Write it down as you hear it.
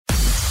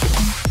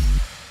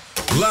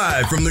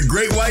Live from the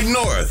Great White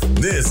North,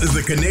 this is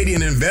the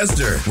Canadian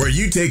Investor, where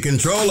you take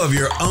control of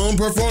your own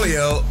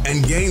portfolio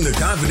and gain the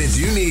confidence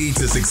you need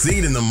to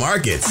succeed in the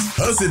markets.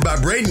 Hosted by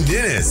Braden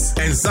Dennis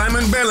and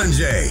Simon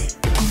Belanger.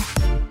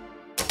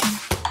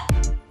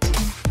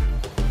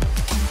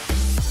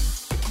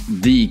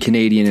 The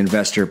Canadian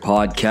Investor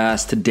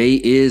Podcast. Today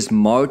is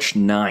March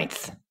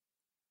 9th,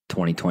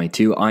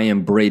 2022. I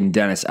am Braden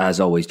Dennis,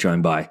 as always,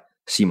 joined by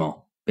Simon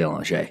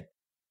Belanger.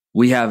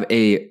 We have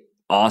a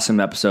awesome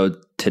episode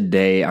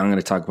today. I'm going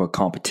to talk about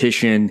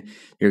competition.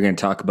 You're going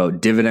to talk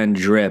about dividend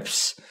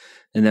drips.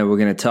 And then we're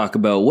going to talk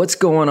about what's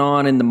going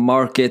on in the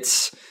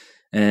markets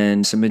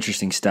and some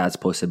interesting stats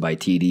posted by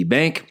TD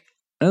Bank.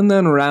 And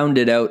then round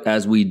it out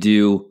as we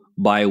do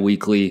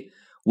bi-weekly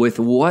with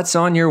what's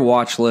on your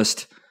watch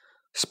list,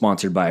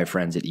 sponsored by our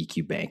friends at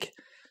EQ Bank.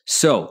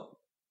 So,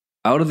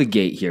 out of the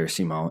gate here,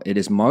 Simon, it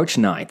is March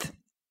 9th.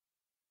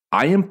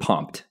 I am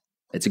pumped.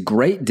 It's a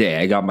great day.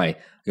 I got my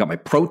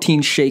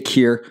protein shake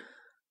here,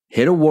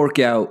 hit a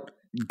workout,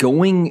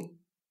 going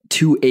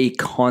to a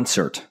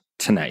concert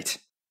tonight.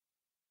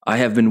 I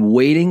have been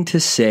waiting to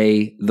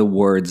say the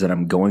words that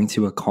I'm going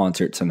to a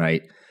concert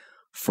tonight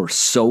for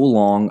so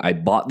long. I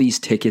bought these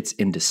tickets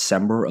in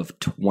December of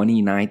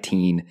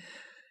 2019.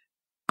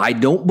 I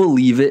don't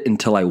believe it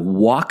until I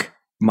walk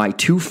my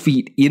 2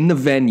 feet in the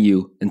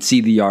venue and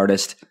see the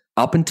artist.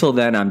 Up until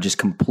then, I'm just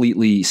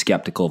completely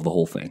skeptical of the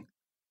whole thing.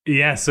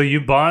 Yeah, so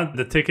you bought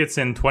the tickets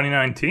in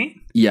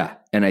 2019? Yeah,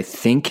 and I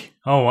think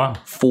 4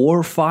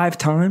 or 5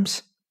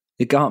 times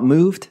it got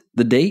moved,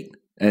 the date.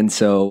 And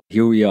so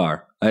here we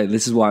are.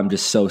 This is why I'm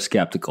just so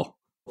skeptical.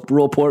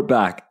 Report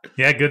back.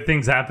 Yeah, good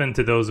things happen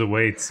to those who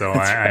wait, so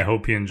I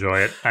hope you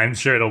enjoy it. I'm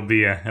sure it'll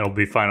be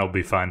fun. It'll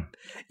be fun.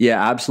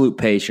 Yeah, absolute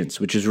patience,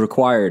 which is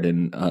required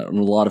in a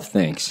lot of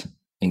things,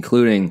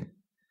 including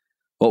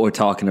what we're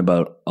talking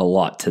about a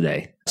lot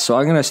today. So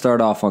I'm going to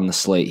start off on the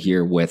slate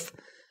here with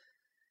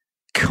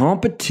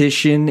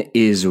competition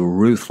is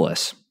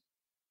ruthless.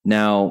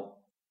 Now,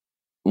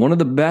 one of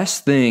the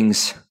best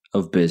things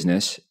of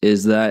business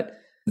is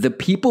that the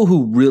people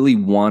who really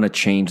want to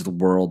change the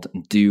world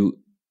and do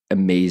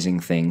amazing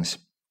things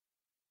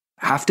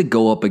have to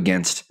go up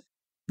against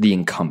the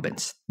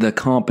incumbents, the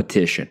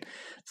competition,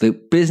 the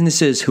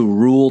businesses who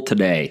rule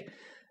today.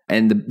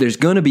 And there's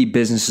going to be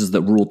businesses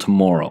that rule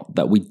tomorrow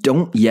that we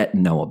don't yet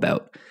know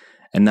about.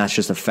 And that's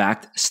just a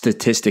fact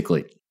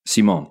statistically.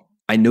 Simon,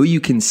 I know you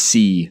can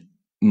see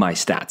my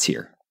stats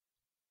here,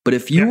 but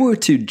if you were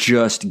to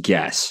just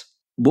guess,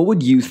 what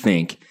would you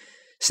think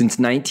since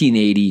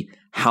 1980,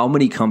 how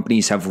many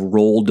companies have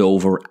rolled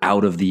over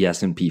out of the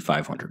S&P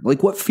 500?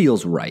 Like, what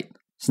feels right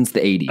since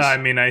the 80s? I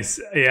mean, I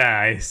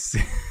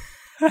see.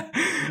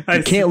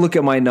 You can't look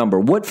at my number.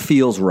 What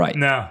feels right?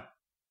 No.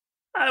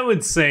 I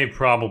would say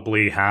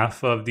probably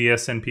half of the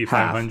S&P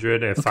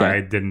 500 if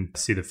I didn't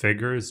see the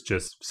figures.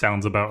 Just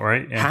sounds about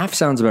right. Yeah. Half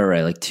sounds about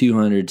right, like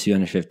 200,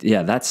 250.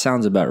 Yeah, that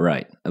sounds about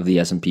right of the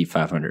S&P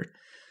 500.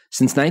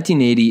 Since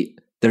 1980,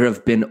 there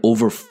have been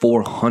over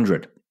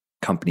 400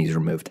 companies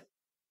removed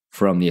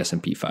from the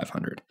S&P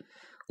 500.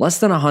 Less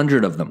than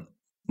 100 of them.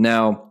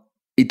 Now,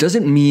 it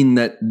doesn't mean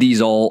that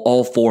these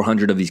all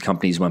 400 of these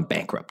companies went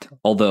bankrupt,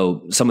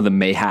 although some of them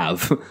may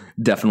have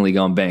definitely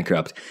gone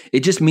bankrupt.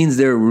 It just means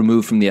they're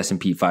removed from the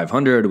S&P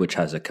 500, which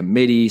has a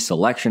committee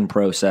selection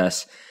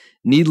process.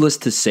 Needless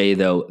to say,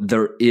 though,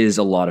 there is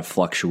a lot of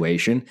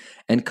fluctuation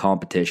and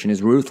competition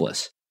is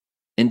ruthless.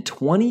 In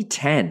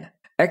 2010,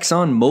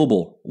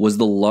 ExxonMobil was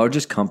the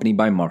largest company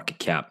by market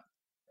cap.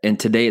 And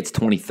today it's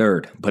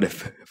 23rd. But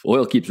if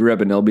oil keeps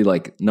ripping, it'll be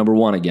like number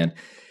 1 again.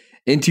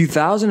 In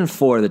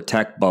 2004, the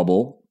tech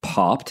bubble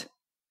popped,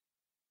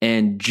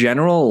 and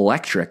General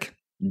Electric,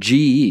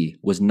 GE,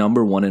 was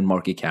number 1 in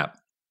market cap.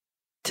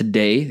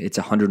 Today, it's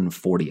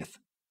 140th.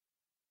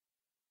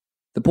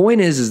 The point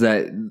is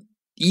that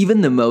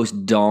even the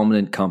most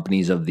dominant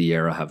companies of the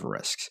era have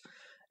risks.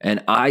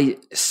 And I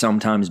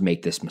sometimes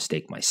make this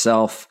mistake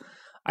myself.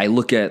 I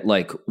look at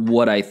like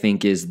what I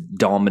think is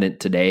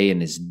dominant today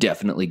and is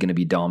definitely going to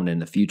be dominant in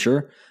the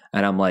future.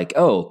 And I'm like,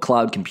 oh,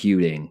 cloud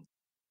computing.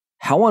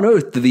 How on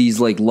earth do these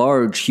like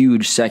large,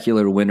 huge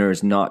secular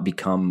winners not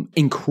become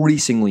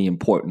increasingly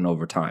important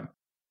over time?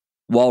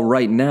 While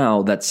right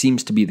now that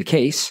seems to be the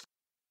case,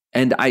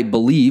 and I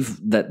believe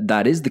that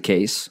that is the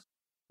case,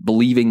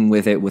 believing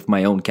with it with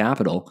my own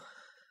capital,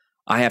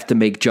 I have to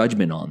make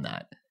judgment on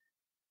that.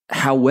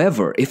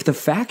 However, if the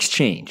facts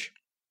change,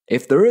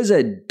 if there is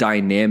a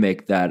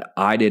dynamic that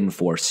I didn't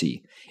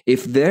foresee,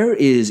 if there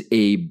is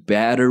a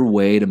better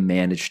way to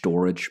manage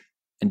storage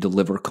and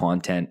deliver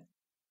content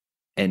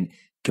and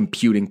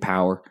computing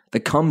power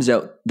that comes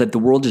out that the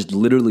world just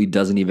literally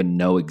doesn't even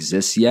know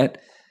exists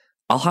yet,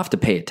 I'll have to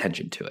pay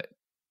attention to it.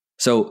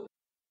 So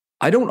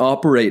I don't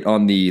operate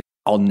on the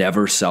I'll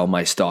never sell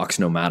my stocks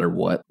no matter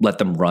what, let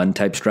them run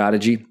type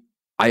strategy.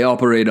 I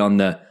operate on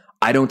the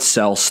I don't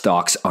sell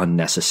stocks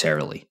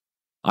unnecessarily.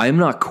 I am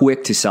not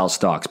quick to sell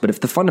stocks, but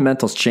if the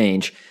fundamentals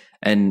change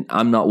and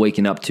I'm not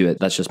waking up to it,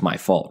 that's just my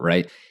fault,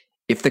 right?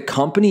 If the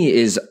company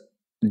is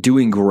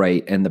doing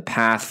great and the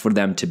path for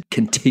them to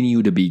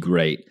continue to be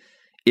great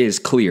is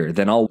clear,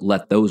 then I'll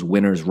let those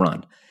winners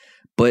run.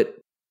 But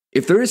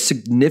if there is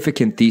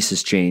significant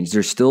thesis change,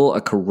 there's still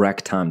a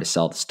correct time to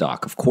sell the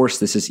stock. Of course,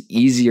 this is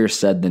easier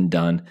said than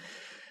done.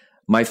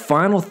 My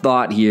final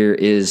thought here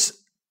is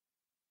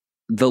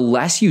the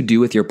less you do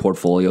with your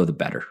portfolio, the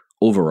better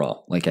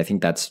overall. Like, I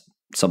think that's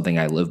something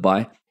I live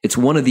by. It's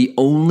one of the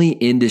only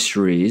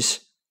industries,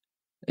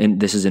 and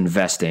this is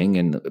investing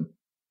and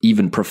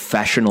even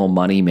professional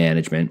money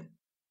management,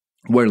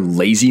 where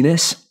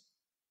laziness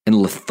and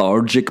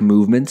lethargic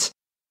movements,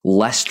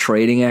 less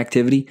trading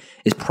activity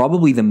is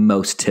probably the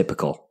most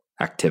typical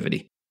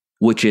activity,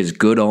 which is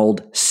good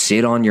old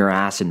sit on your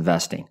ass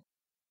investing.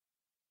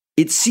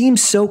 It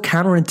seems so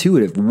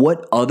counterintuitive.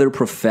 What other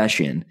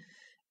profession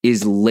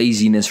is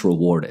laziness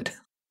rewarded?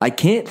 I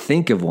can't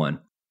think of one.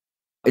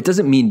 It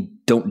doesn't mean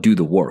don't do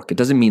the work. It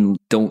doesn't mean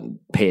don't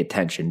pay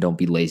attention, don't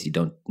be lazy,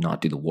 don't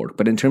not do the work.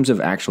 But in terms of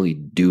actually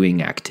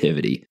doing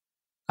activity,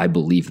 I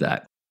believe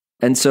that.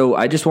 And so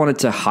I just wanted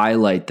to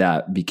highlight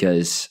that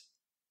because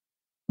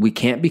we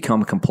can't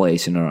become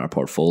complacent in our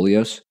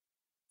portfolios.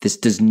 This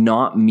does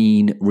not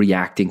mean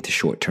reacting to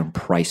short-term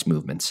price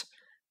movements.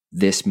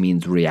 This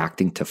means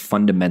reacting to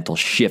fundamental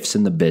shifts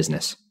in the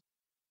business.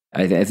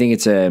 I think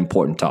it's an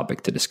important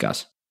topic to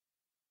discuss.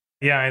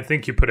 Yeah, I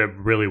think you put it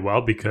really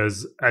well,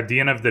 because at the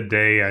end of the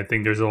day, I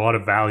think there's a lot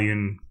of value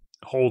in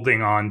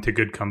holding on to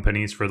good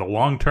companies for the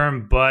long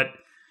term. But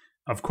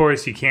of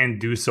course, you can't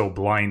do so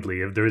blindly.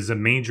 If there's a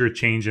major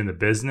change in the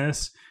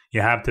business,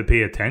 you have to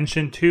pay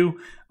attention to.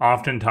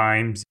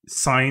 Oftentimes,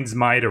 signs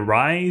might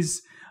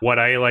arise. What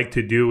I like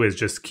to do is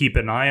just keep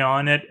an eye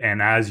on it.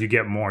 And as you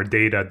get more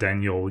data,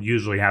 then you'll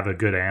usually have a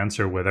good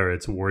answer whether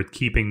it's worth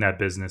keeping that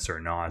business or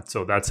not.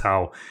 So that's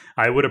how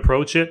I would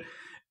approach it.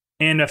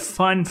 And a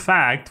fun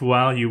fact,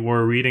 while you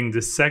were reading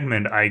this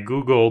segment, I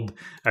Googled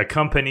a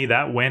company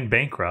that went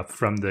bankrupt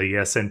from the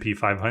S&P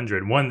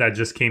 500. One that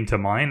just came to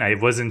mind. I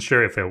wasn't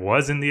sure if it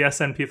was in the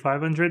S&P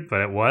 500,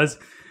 but it was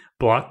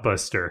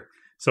Blockbuster.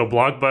 So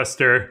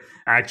Blockbuster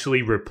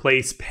actually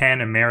replaced Pan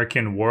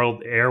American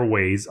World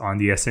Airways on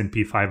the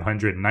S&P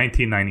 500 in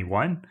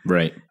 1991.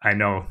 Right. I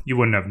know you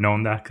wouldn't have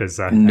known that because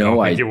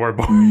no, you were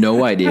born.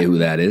 No idea who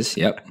that is.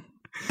 Yep.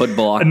 But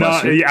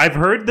Blockbuster. No, I've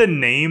heard the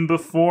name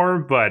before,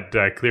 but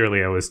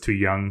clearly I was too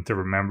young to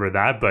remember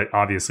that. But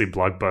obviously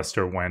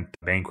Blockbuster went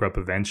bankrupt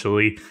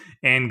eventually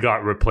and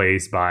got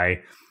replaced by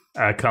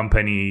a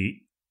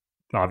company.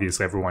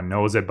 Obviously everyone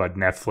knows it, but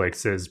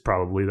Netflix is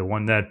probably the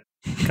one that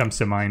comes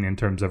to mind in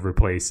terms of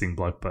replacing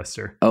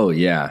Blockbuster. Oh,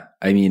 yeah.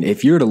 I mean,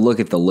 if you were to look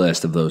at the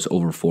list of those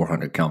over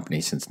 400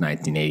 companies since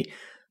 1980,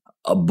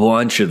 a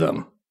bunch of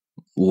them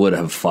would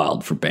have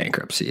filed for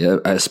bankruptcy,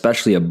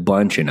 especially a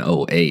bunch in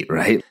 2008,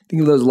 right?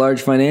 Think of those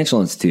large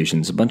financial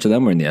institutions. A bunch of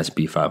them were in the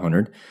S&P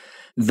 500.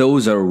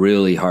 Those are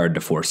really hard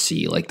to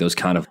foresee, like those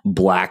kind of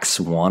black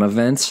swan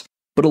events.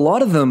 But a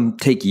lot of them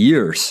take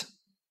years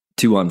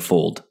to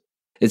unfold.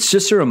 It's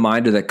just a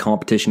reminder that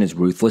competition is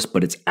ruthless,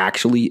 but it's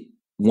actually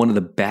one of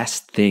the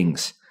best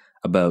things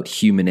about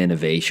human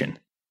innovation.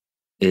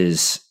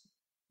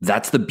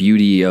 That's the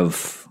beauty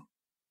of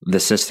the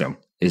system,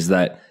 is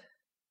that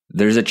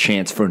there's a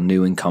chance for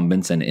new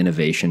incumbents and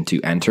innovation to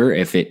enter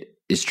if it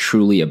is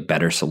truly a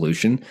better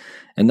solution.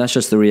 And that's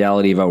just the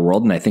reality of our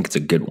world. And I think it's a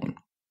good one.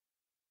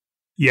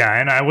 Yeah,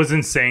 and I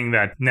wasn't saying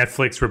that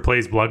Netflix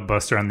replaced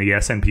Blockbuster on the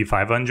S&P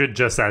 500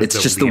 just as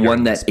it's just the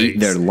one that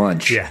ate their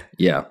lunch.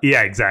 Yeah,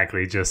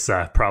 exactly. Just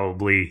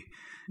probably,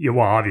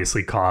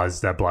 obviously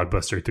caused that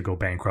Blockbuster to go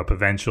bankrupt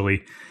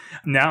eventually.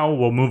 Now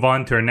we'll move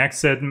on to our next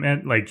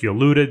segment, like you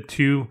alluded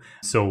to.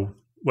 So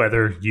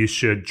whether you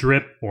should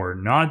DRIP or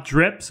not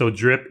DRIP. So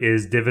DRIP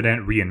is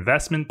dividend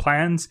reinvestment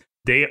plans.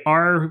 They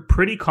are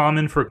pretty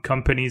common for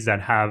companies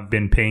that have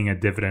been paying a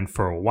dividend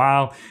for a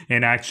while.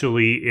 And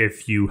actually,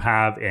 if you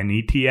have an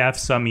ETF,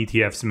 some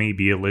ETFs may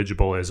be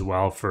eligible as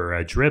well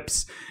for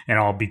DRIPs. And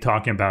I'll be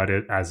talking about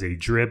it as a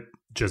DRIP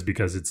just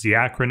because it's the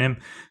acronym.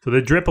 So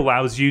the DRIP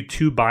allows you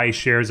to buy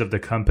shares of the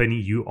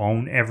company you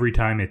own every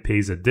time it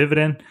pays a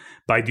dividend.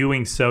 By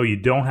doing so, you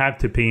don't have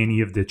to pay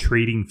any of the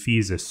trading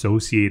fees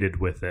associated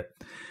with it.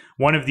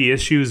 One of the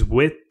issues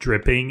with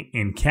dripping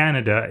in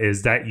Canada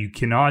is that you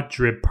cannot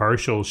drip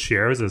partial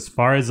shares. As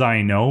far as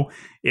I know,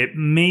 it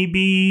may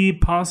be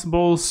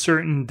possible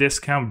certain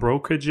discount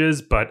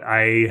brokerages, but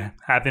I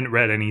haven't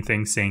read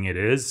anything saying it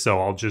is. So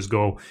I'll just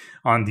go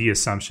on the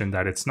assumption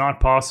that it's not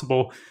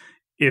possible.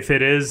 If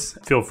it is,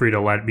 feel free to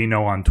let me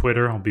know on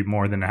Twitter. I'll be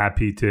more than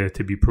happy to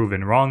be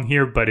proven wrong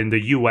here. But in the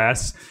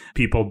US,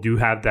 people do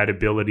have that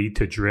ability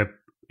to drip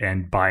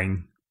and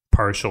buying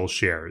partial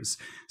shares.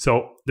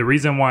 So the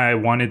reason why I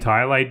wanted to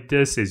highlight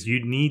this is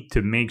you need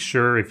to make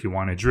sure, if you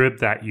want to drip,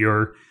 that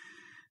your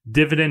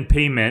dividend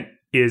payment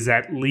is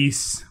at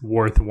least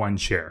worth one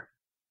share.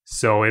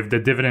 So if the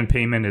dividend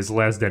payment is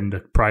less than the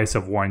price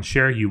of one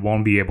share, you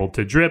won't be able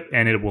to drip,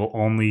 and it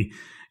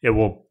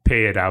will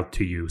pay it out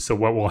to you. So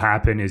what will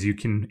happen is you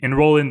can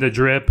enroll in the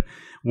DRIP.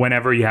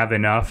 Whenever you have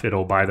enough,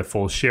 it'll buy the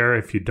full share.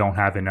 If you don't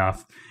have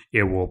enough,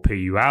 it will pay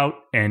you out.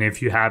 And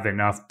if you have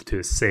enough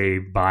to say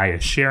buy a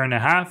share and a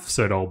half,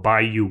 so it'll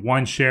buy you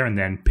one share and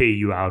then pay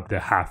you out the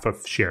half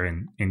of share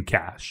in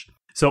cash.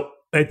 So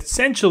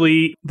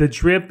essentially, the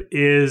DRIP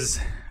is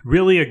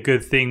really a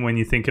good thing when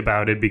you think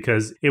about it,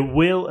 because it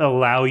will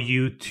allow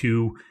you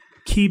to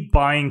keep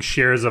buying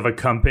shares of a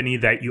company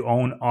that you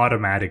own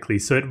automatically.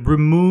 So it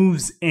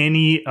removes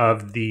any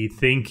of the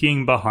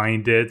thinking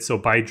behind it. So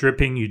by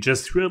dripping, you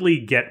just really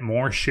get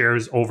more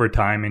shares over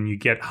time and you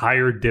get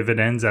higher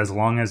dividends as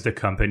long as the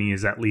company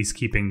is at least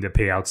keeping the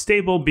payout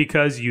stable,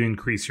 because you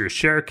increase your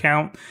share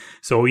count.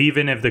 So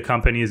even if the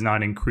company is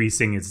not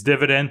increasing its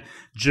dividend,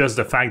 just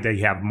the fact that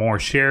you have more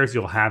shares,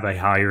 you'll have a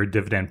higher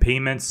dividend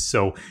payments.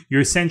 So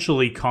you're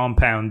essentially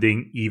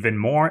compounding even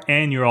more,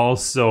 and you're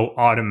also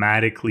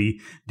automatically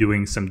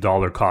doing some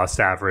dollar cost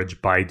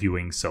average by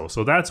doing so.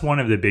 So that's one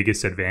of the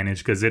biggest advantage,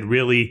 because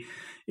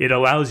it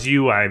allows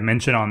you, I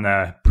mentioned on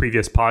the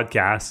previous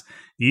podcast,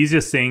 the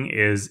easiest thing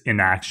is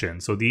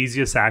inaction. So the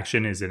easiest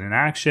action is an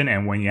inaction,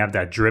 and when you have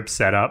that DRIP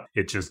set up,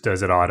 it just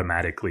does it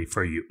automatically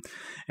for you.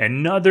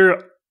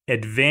 Another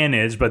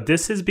advantage, but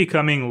this is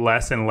becoming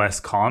less and less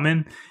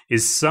common,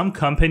 is some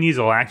companies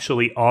will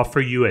actually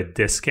offer you a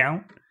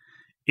discount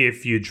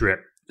if you DRIP.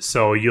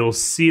 So you'll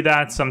see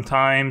that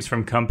sometimes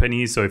from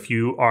companies. So if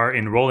you are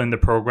enrolled in the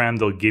program,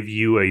 they'll give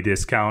you a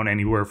discount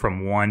anywhere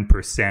from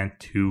 1%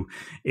 to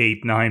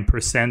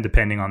 8-9%,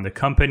 depending on the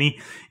company.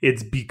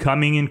 It's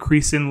becoming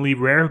increasingly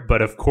rare.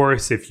 But of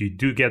course, if you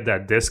do get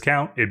that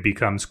discount, it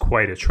becomes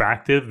quite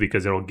attractive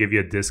because it'll give you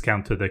a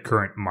discount to the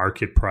current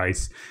market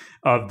price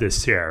of the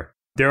share.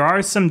 There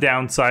are some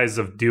downsides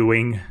of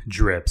doing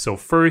DRIP. So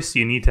first,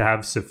 you need to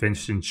have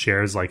sufficient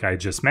shares, like I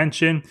just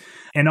mentioned,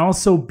 and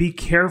also be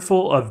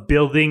careful of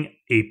building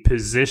a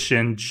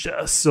position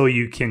just so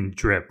you can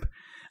DRIP.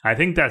 I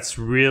think that's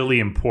really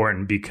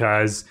important,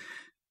 because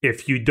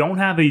if you don't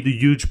have a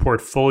huge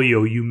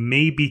portfolio, you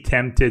may be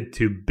tempted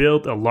to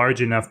build a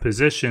large enough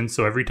position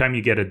so every time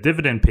you get a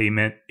dividend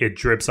payment, it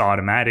DRIPs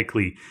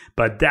automatically.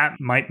 But that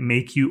might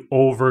make you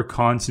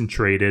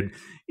over-concentrated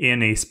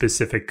in a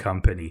specific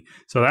company.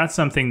 So that's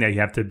something that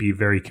you have to be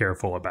very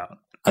careful about.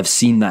 I've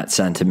seen that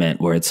sentiment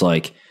where it's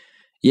like,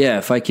 yeah,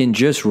 if I can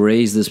just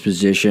raise this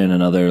position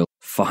another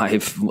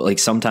 5, like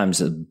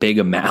sometimes a big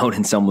amount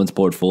in someone's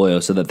portfolio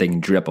so that they can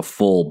DRIP a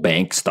full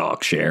bank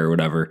stock share or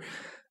whatever,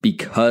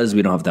 because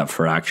we don't have that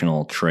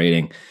fractional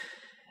trading,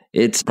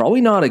 it's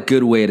probably not a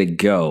good way to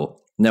go.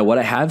 Now, what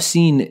I have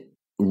seen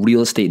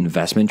real estate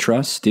investment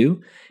trusts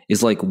do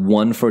is like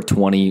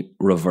 1-for-20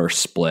 reverse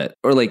split,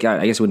 or like,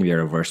 I guess it wouldn't be a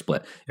reverse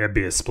split. It'd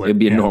be a split. It'd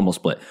be a normal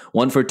split.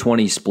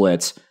 1-for-20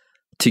 splits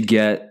to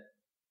get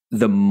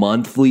the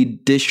monthly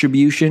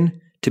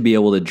distribution to be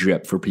able to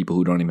DRIP for people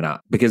who don't even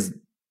have. Because,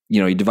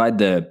 you divide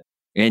the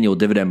annual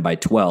dividend by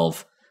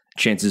 12,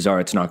 chances are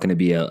it's not going to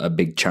be a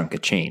big chunk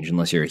of change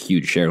unless you're a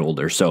huge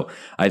shareholder. So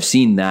I've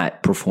seen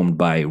that performed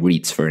by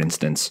REITs, for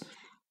instance.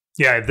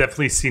 Yeah, I've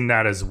definitely seen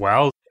that as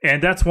well.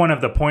 And that's one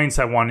of the points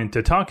I wanted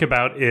to talk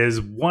about.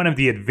 Is one of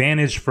the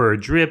advantage for a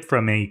DRIP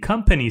from a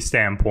company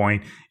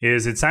standpoint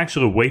is it's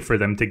actually a way for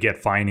them to get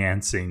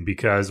financing,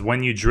 because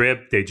when you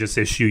DRIP, they just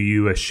issue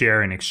you a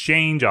share in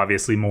exchange,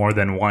 obviously more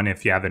than one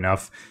if you have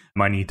enough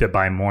money to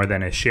buy more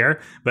than a share.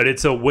 But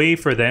it's a way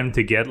for them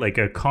to get like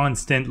a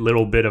constant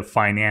little bit of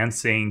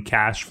financing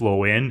cash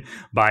flow in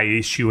by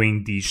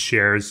issuing these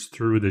shares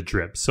through the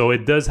DRIP. So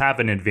it does have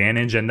an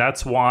advantage, and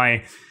that's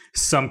why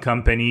some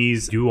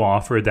companies do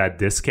offer that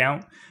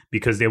discount,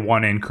 because they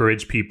want to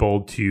encourage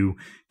people to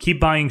keep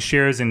buying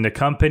shares in the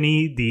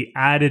company. The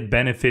added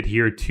benefit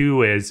here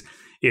too is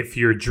if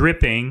you're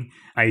DRIPing,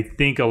 I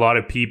think a lot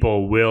of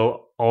people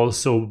will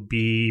also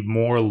be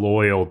more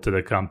loyal to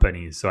the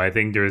company. So I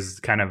think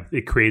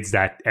it creates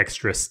that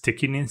extra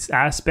stickiness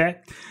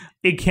aspect.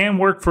 It can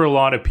work for a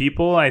lot of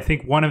people. I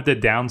think one of the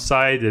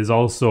downsides is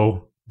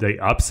also the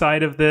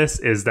upside of this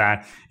is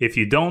that if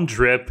you don't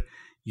DRIP,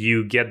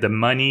 you get the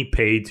money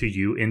paid to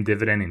you in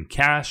dividend in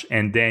cash,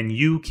 and then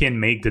you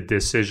can make the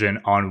decision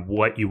on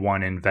what you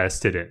want to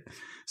invest it in.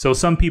 So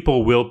some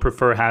people will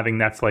prefer having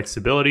that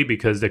flexibility,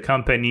 because the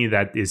company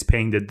that is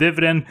paying the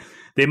dividend,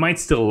 they might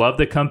still love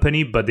the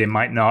company, but they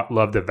might not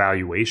love the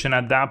valuation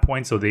at that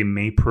point. So they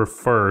may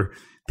prefer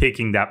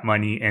taking that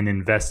money and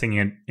investing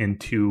it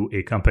into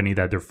a company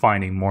that they're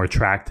finding more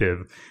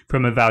attractive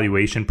from a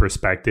valuation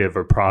perspective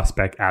or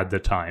prospect at the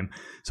time.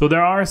 So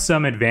there are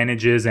some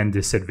advantages and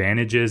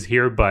disadvantages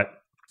here, but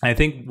I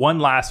think one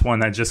last one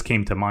that just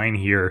came to mind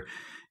here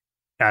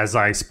as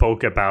I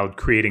spoke about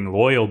creating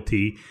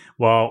loyalty.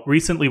 Well,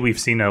 recently we've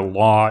seen a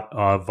lot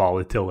of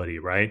volatility,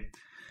 right?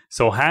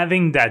 So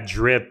having that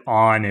DRIP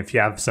on, if you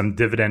have some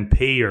dividend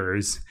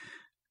payers,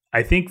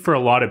 I think for a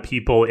lot of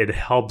people, it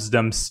helps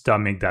them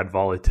stomach that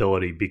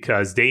volatility,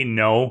 because they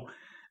know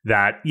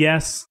that,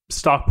 yes,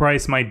 stock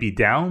price might be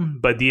down,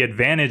 but the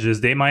advantage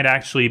is they might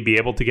actually be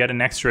able to get an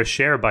extra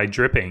share by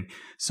DRIPing.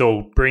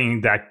 So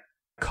bringing that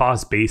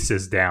cost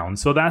basis down.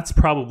 So that's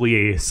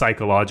probably a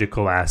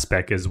psychological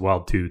aspect as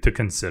well to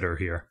consider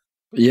here.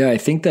 Yeah, I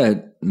think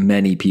that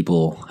many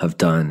people have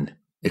done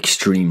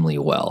extremely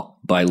well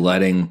by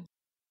letting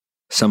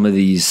some of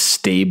these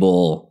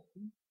stable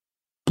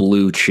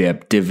blue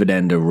chip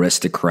dividend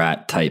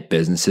aristocrat type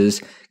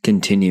businesses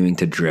continuing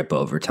to drip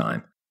over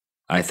time.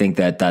 I think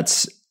that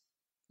that's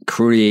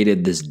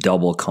created this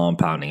double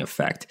compounding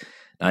effect.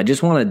 Now, I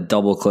just want to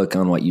double click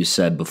on what you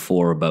said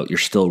before about you're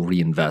still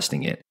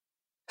reinvesting it.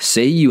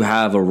 Say you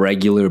have a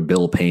regular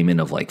bill payment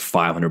of like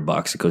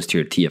 $500 that goes to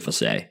your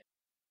TFSA.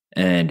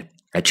 And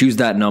I choose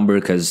that number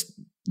because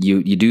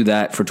you do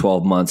that for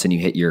 12 months and you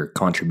hit your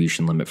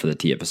contribution limit for the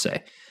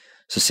TFSA.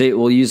 So say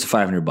we'll use the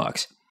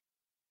 $500.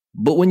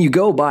 But when you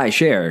go buy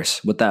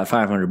shares with that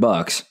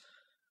 $500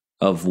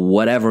 of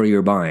whatever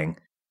you're buying,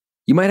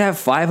 you might have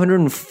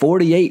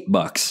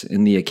 $548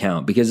 in the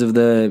account because of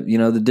the,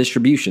 the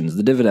distributions,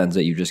 the dividends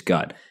that you just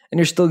got. And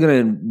you're still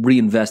going to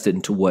reinvest it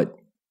into what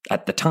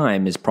at the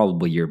time is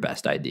probably your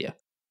best idea.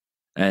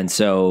 And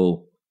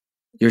so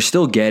you're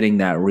still getting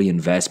that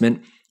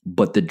reinvestment,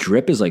 but the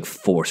drip is like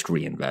forced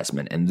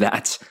reinvestment. And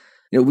that's,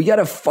 we got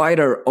to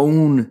fight our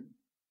own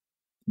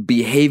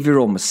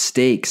behavioral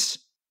mistakes.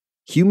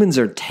 Humans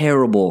are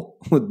terrible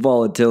with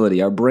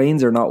volatility. Our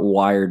brains are not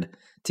wired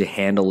to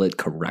handle it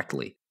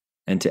correctly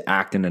and to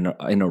act in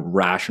a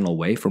rational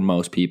way for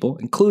most people,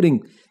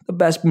 including the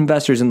best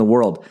investors in the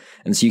world.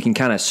 And so you can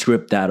kind of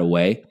strip that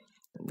away.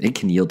 It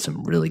can yield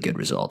some really good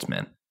results,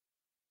 man.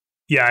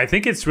 Yeah, I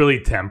think it's really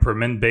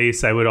temperament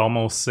based, I would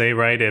almost say,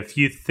 right? If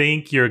you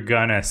think you're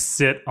going to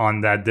sit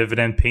on that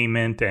dividend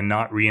payment and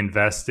not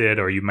reinvest it,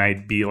 or you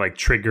might be like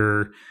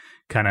trigger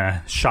kind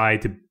of shy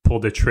to pull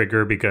the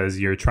trigger because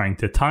you're trying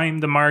to time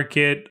the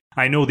market.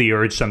 I know the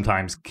urge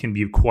sometimes can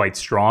be quite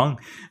strong.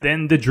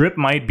 Then the drip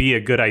might be a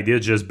good idea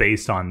just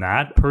based on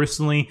that.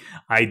 Personally,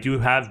 I do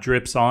have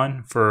drips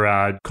on for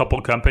a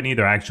couple company.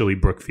 They're actually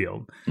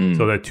Brookfield.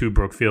 So the two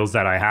Brookfields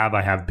that I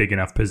have big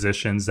enough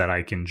positions that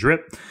I can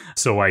drip.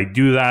 So I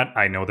do that.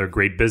 I know they're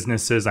great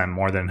businesses. I'm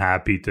more than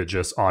happy to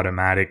just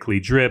automatically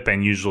drip.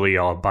 And usually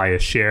I'll buy a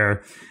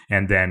share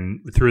and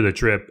then through the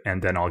drip,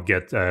 and then I'll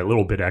get a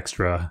little bit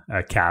extra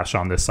cash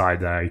on the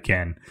side that I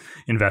can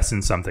invest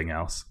in something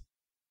else.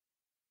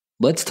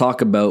 Let's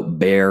talk about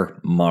bear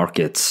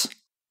markets.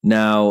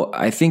 Now,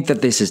 I think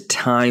that this is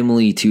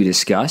timely to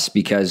discuss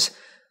because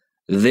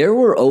there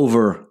were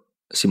over,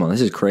 Simon,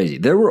 this is crazy.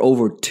 There were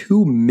over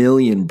 2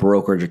 million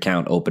brokerage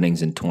account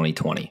openings in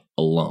 2020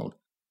 alone.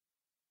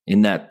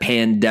 In that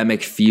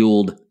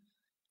pandemic-fueled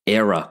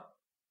era.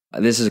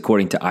 This is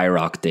according to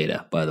IIROC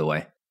data, by the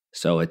way.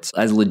 So it's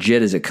as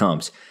legit as it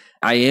comes.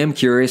 I am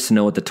curious to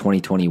know what the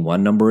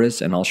 2021 number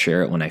is, and I'll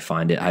share it when I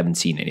find it. I haven't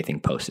seen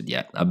anything posted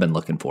yet. I've been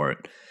looking for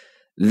it.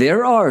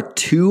 There are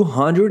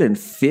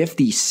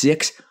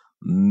 256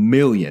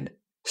 million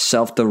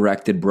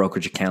self-directed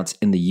brokerage accounts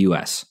in the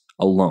US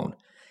alone.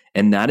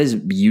 And that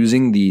is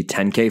using the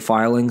 10K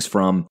filings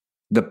from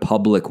the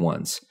public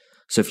ones.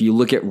 So if you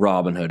look at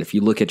Robinhood, if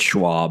you look at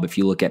Schwab, if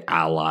you look at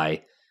Ally,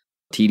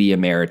 TD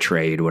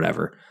Ameritrade,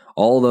 whatever,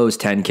 all those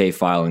 10K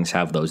filings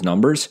have those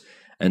numbers.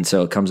 And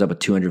so it comes up with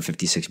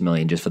 256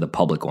 million just for the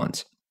public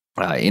ones.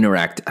 I don't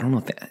know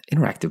if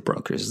Interactive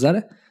Brokers, is that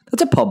it?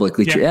 That's a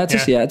publicly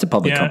it's a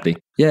public company.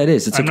 Yeah, it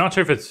is. I'm not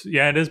sure if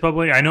it is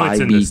public. I know it's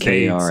in the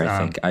States. I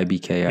think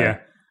IBKR. Yeah.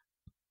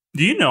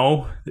 Do you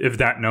know if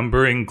that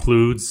number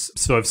includes,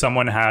 so if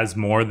someone has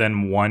more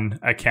than one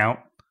account,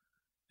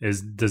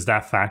 does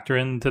that factor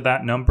into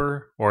that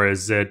number? Or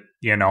is it,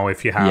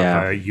 if you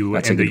have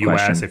in the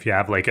US, if you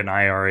have like an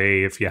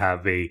IRA, if you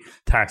have a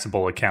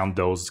taxable account,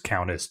 those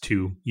count as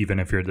two, even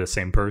if you're the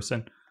same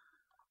person?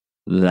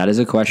 That is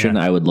a question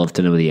I would love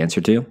to know the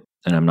answer to,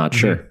 and I'm not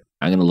sure.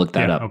 I'm going to look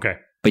that up. Okay.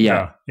 But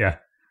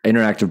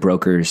Interactive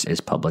Brokers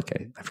is public.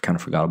 I've kind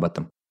of forgot about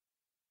them.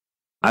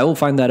 I will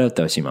find that out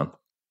though, Simon.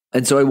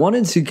 And so I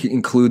wanted to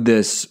include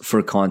this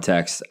for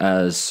context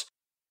as,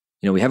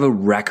 we have a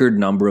record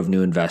number of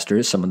new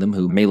investors, some of them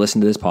who may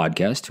listen to this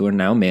podcast, who are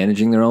now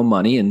managing their own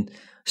money in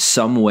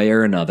some way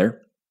or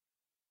another,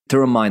 to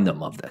remind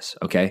them of this,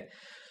 okay?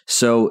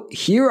 So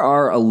here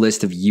are a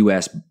list of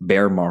US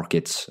bear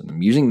markets. And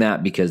I'm using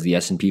that because the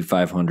S&P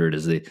 500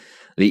 is the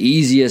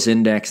easiest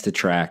index to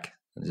track.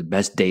 It's the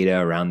best data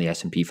around the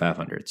S&P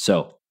 500.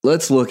 So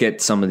let's look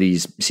at some of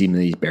these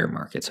bear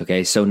markets,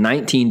 okay? So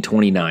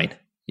 1929.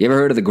 You ever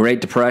heard of the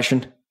Great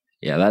Depression?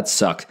 Yeah, that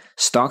sucked.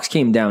 Stocks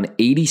came down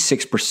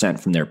 86%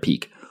 from their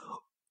peak.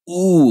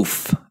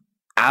 Oof.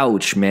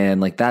 Ouch, man.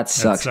 Like that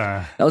sucks.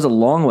 That was a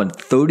long one.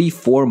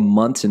 34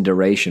 months in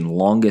duration.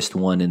 Longest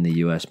one in the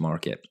US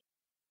market.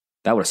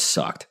 That would have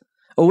sucked.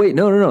 Oh, wait.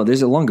 No.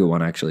 There's a longer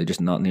one, actually.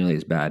 Just not nearly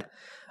as bad.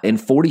 In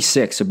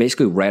 46, so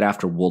basically right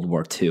after World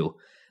War II,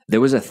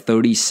 there was a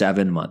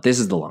 37-month. This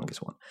is the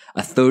longest one.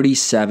 A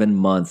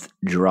 37-month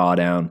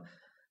drawdown.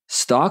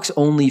 Stocks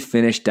only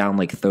finished down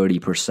like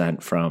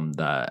 30% from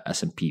the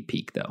S&P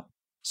peak, though.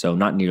 So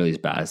not nearly as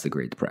bad as the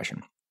Great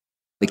Depression.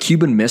 The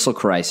Cuban Missile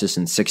Crisis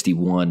in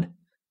 61, there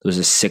was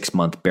a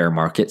 6-month bear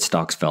market.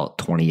 Stocks fell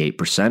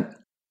 28%.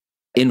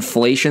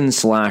 Inflation /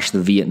 the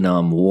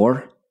Vietnam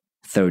War,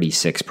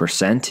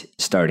 36%,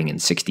 starting in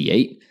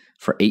 68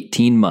 for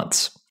 18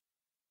 months.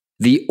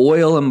 The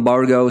oil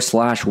embargo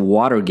 /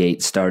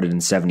 Watergate started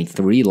in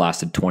 73,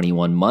 lasted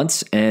 21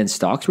 months, and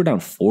stocks were down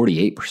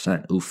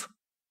 48%. Oof.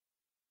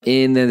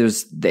 And then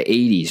there's the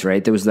 80s,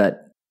 right? There was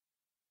that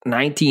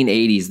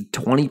 1980s,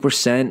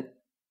 20%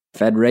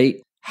 Fed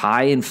rate,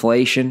 high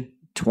inflation,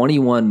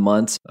 21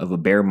 months of a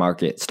bear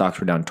market. Stocks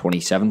were down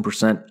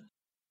 27%.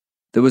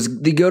 There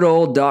was the good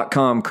old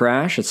 .com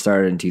crash. It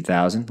started in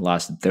 2000,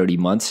 lasted 30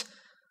 months.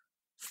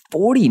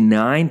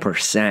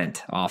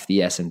 49% off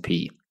the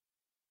S&P.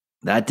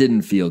 That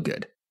didn't feel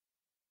good.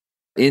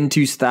 In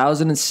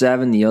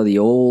 2007, the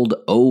old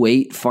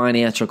 08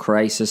 financial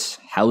crisis,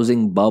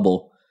 housing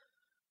bubble,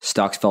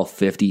 stocks fell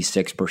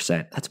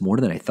 56%. That's more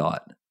than I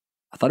thought.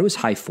 I thought it was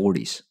high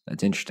 40s.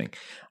 That's interesting.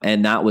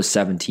 And that was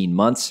 17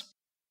 months.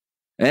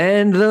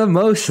 And the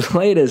most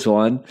latest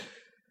one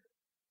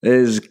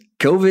is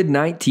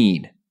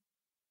COVID-19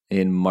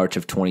 in March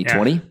of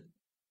 2020. Yeah.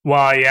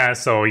 Well, yeah,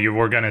 so you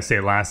were going to say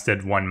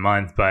lasted 1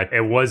 month, but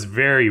it was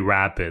very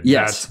rapid.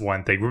 Yes. That's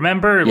one thing.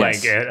 Remember, Yes.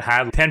 like it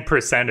had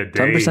 10% a day.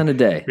 10% a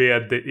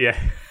day. Yeah.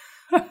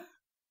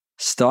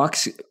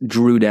 Stocks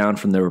drew down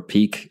from their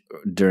peak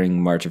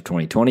during March of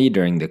 2020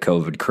 during the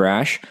COVID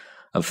crash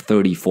of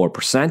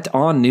 34%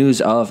 on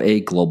news of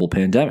a global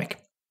pandemic.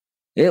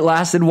 It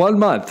lasted 1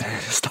 month.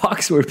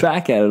 Stocks were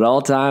back at an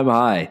all-time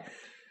high,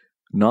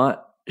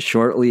 not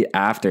shortly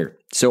after.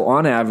 So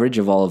on average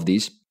of all of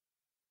these,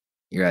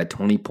 you're at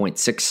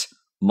 20.6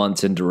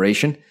 months in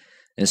duration,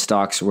 and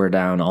stocks were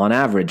down on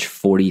average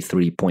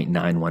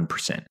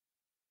 43.91%.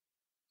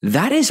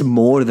 That is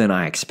more than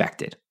I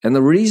expected. And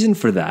the reason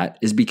for that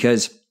is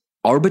because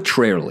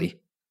arbitrarily,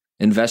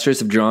 investors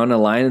have drawn a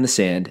line in the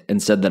sand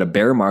and said that a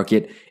bear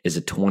market is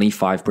a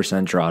 25%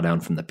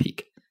 drawdown from the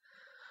peak.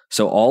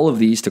 So all of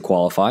these to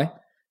qualify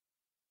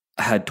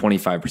had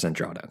 25%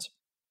 drawdowns.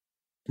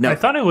 Now, I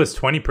thought it was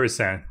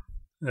 20%.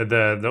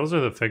 Those are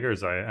the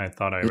figures I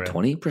thought I read.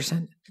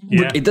 20%?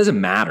 Yeah. Look, it doesn't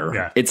matter.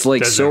 Yeah. It's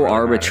like Doesn't so really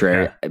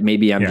arbitrary. matter. Yeah.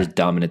 Maybe I'm Yeah. just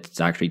dumb and it's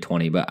actually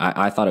 20, but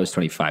I thought it was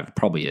 25. It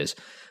probably is.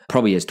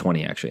 Probably is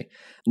 20 actually.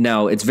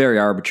 No, it's very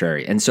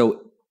arbitrary. And so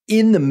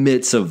in the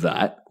midst of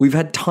that, we've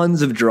had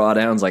tons of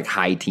drawdowns like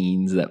high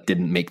teens that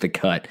didn't make the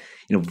cut.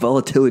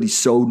 Volatility is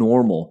so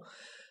normal.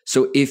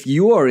 So if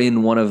you are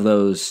in one of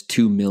those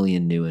 2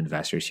 million new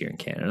investors here in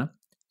Canada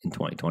in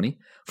 2020,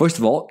 first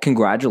of all,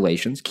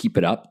 congratulations. Keep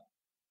it up.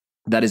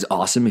 That is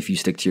awesome. If you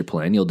stick to your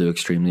plan, you'll do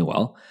extremely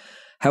well.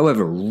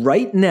 However,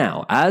 right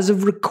now, as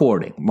of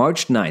recording,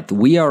 March 9th,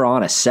 we are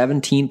on a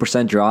 17%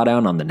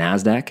 drawdown on the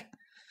NASDAQ,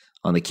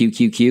 on the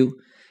QQQ.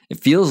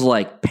 It feels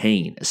like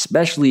pain,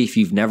 especially if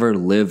you've never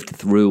lived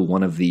through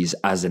one of these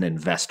as an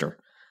investor.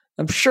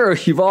 I'm sure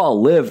you've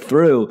all lived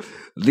through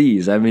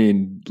these. I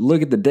mean,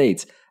 look at the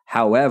dates.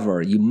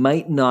 However, you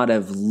might not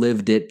have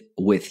lived it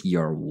with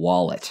your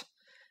wallet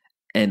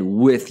and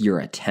with your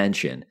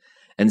attention.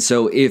 And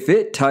so if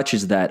it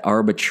touches that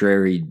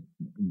arbitrary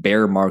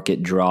bear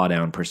market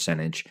drawdown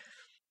percentage,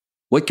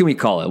 what can we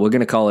call it? We're going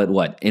to call it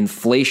what?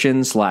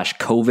 Inflation /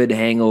 COVID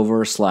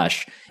hangover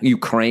 /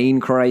 Ukraine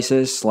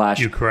crisis /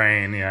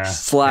 Ukraine, yeah.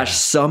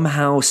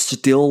 Somehow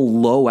still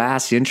low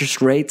ass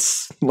interest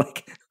rates.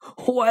 Like,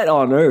 what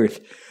on earth?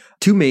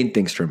 Two main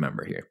things to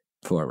remember here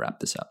before I wrap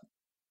this up.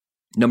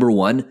 Number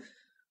one,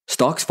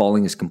 stocks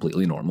falling is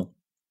completely normal.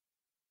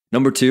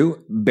 Number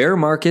two, bear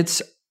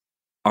markets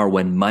are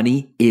when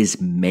money is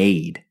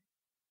made.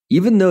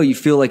 Even though you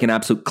feel like an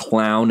absolute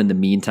clown in the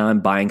meantime,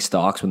 buying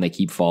stocks when they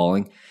keep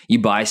falling, you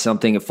buy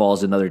something, it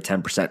falls another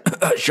 10%,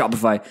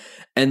 Shopify,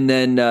 and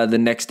then the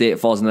next day it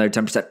falls another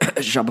 10%,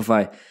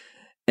 Shopify,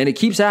 and it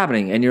keeps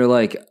happening, and you're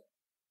like,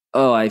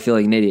 oh, I feel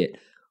like an idiot.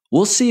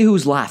 We'll see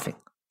who's laughing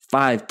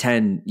 5,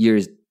 10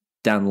 years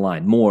down the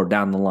line, more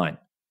down the line.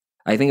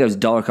 I think I was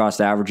dollar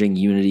cost averaging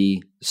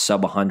Unity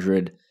sub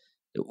 100.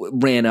 It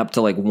ran up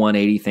to like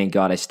 180. Thank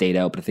God I stayed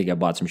out, but I think I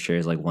bought some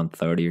shares like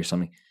 130 or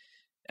something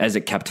as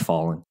it kept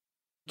falling.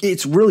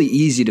 It's really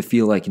easy to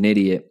feel like an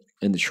idiot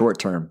in the short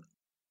term.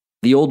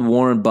 The old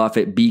Warren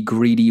Buffett, be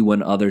greedy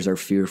when others are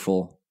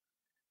fearful.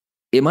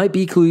 It might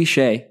be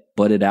cliche,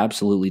 but it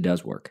absolutely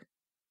does work.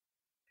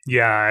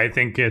 Yeah, I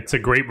think it's a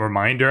great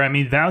reminder. I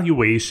mean,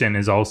 valuation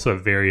is also a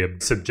very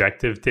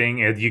subjective thing.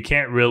 You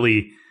can't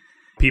really,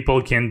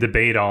 people can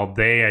debate all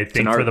day. I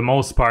think for the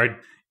most part,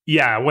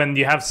 yeah, when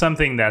you have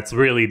something that's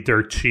really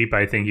dirt cheap,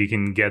 I think you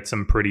can get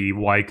some pretty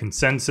wide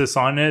consensus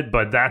on it,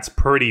 but that's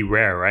pretty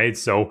rare, right?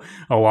 So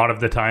a lot of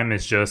the time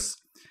it's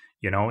just,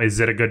 is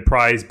it a good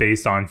price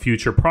based on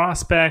future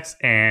prospects?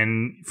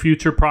 And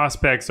future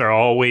prospects are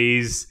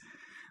always,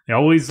 they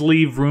always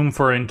leave room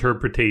for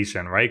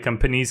interpretation, right?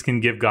 Companies can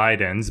give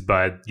guidance,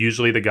 but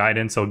usually the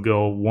guidance will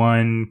go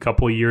one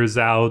couple years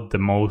out. The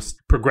most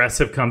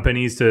progressive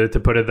companies, to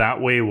put it that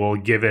way, will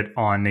give it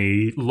on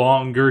a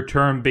longer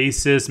term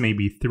basis,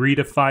 maybe 3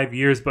 to 5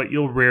 years, but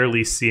you'll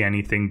rarely see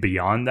anything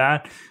beyond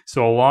that.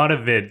 So a lot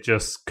of it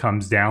just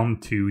comes down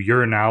to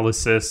your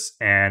analysis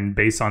and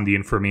based on the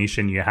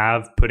information you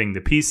have, putting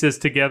the pieces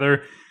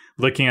together,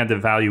 looking at the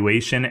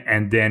valuation,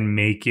 and then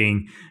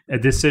making a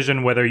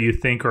decision whether you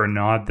think or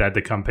not that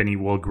the company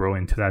will grow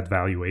into that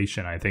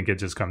valuation. I think it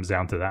just comes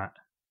down to that.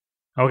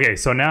 Okay,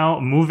 so now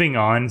moving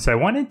on. So I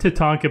wanted to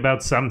talk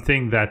about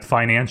something that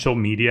financial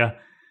media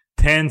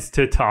tends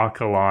to talk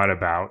a lot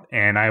about.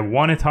 And I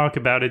want to talk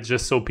about it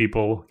just so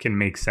people can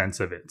make sense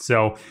of it.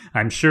 So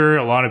I'm sure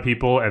a lot of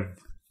people have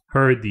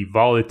heard the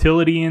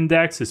volatility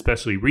index,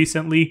 especially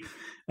recently.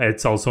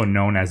 It's also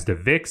known as the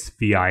VIX,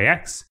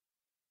 VIX.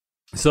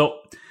 So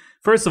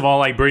first of all,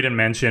 like Braden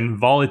mentioned,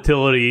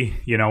 volatility,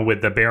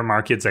 with the bear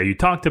markets that you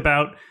talked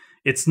about,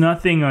 it's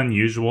nothing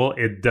unusual.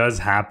 It does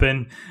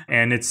happen,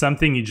 and it's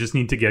something you just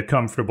need to get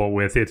comfortable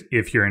with it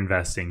if you're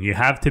investing. You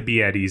have to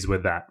be at ease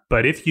with that.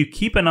 But if you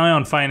keep an eye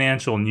on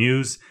financial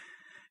news,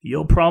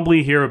 you'll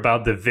probably hear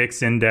about the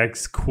VIX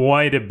index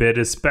quite a bit,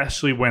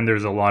 especially when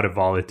there's a lot of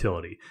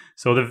volatility.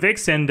 So the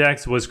VIX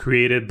index was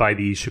created by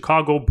the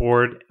Chicago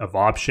Board of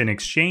Option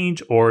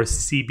Exchange, or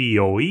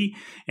CBOE,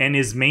 and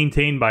is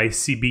maintained by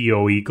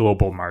CBOE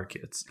Global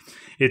Markets.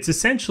 It's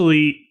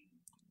essentially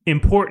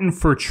important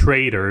for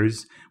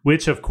traders,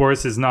 which of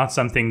course is not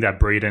something that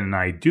Braden and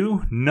I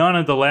do.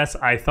 Nonetheless,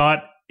 I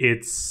think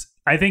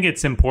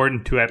it's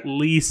important to at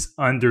least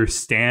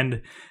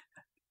understand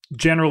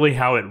generally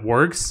how it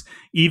works,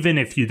 even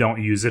if you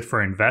don't use it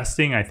for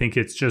investing. I think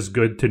it's just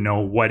good to know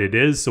what it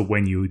is, so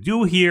when you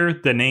do hear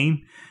the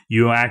name,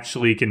 you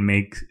actually can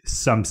make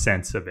some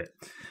sense of it.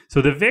 So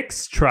the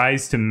VIX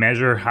tries to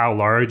measure how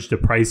large the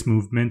price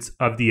movements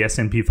of the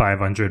S&P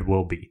 500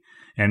 will be.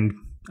 And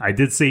I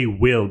did say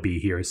will be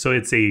here. So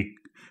it's a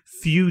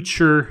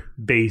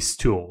future-based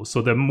tool.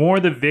 So the more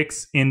the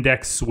VIX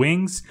index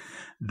swings,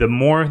 the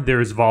more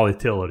there's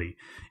volatility.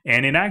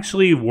 And it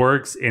actually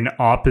works in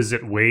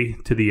opposite way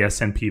to the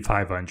S&P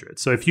 500.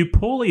 So if you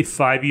pull a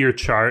 5-year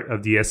chart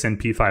of the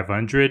S&P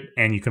 500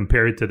 and you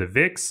compare it to the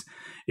VIX,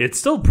 it's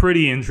still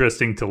pretty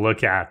interesting to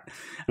look at.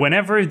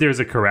 Whenever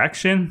there's a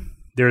correction,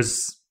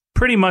 there's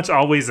pretty much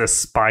always a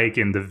spike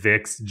in the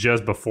VIX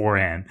just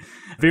beforehand,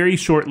 very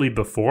shortly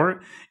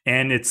before,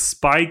 and it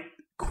spiked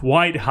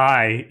quite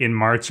high in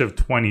March of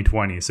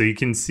 2020. So you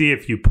can see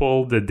if you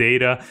pull the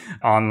data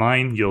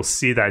online, you'll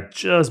see that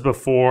just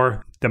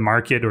before the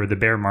market or the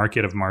bear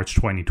market of March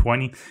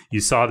 2020,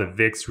 you saw the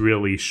VIX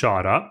really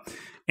shot up.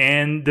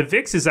 And the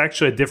VIX is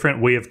actually a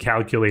different way of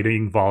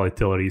calculating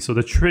volatility. So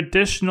the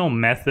traditional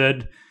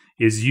method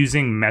is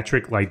using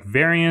metric like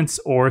variance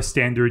or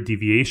standard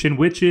deviation,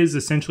 which is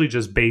essentially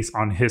just based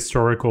on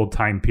historical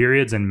time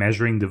periods and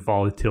measuring the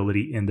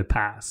volatility in the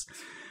past.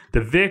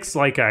 The VIX,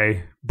 like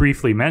I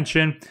briefly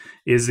mentioned,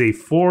 is a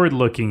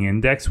forward-looking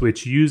index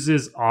which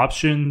uses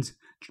options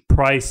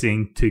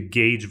pricing to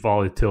gauge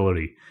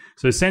volatility.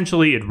 So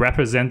essentially, it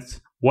represents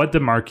what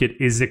the market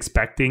is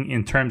expecting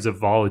in terms of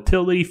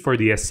volatility for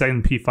the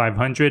S&P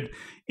 500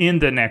 in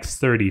the next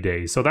 30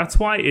 days. So that's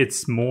why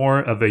it's more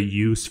of a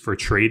use for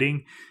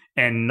trading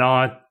and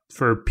not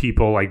for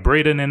people like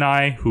Braden and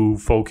I who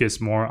focus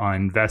more on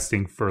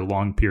investing for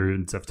long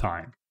periods of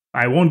time.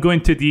 I won't go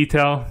into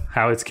detail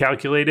how it's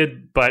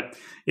calculated, but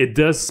it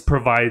does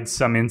provide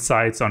some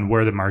insights on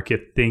where the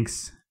market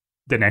thinks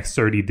the next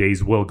 30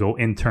 days will go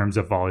in terms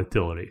of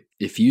volatility.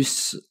 If you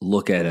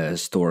look at a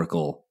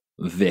historical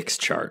VIX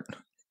chart,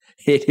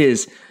 it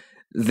is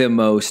the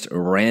most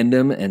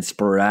random and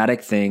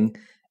sporadic thing,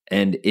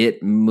 and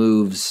it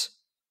moves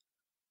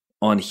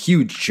on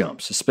huge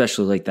jumps,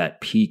 especially like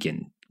that peak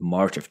in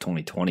March of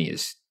 2020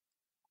 is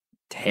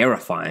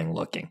terrifying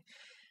looking.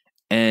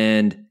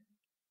 And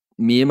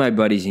me and my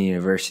buddies in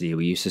university,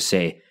 we used to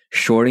say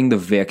shorting the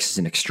VIX is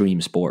an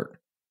extreme sport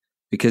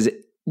because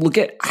look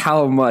at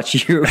how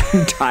much your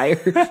entire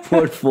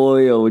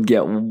portfolio would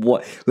get.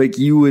 What, like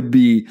you would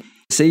be,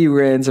 say you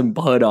ran some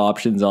put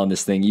options on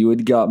this thing, you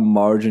would got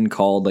margin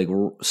called like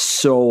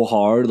so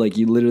hard, like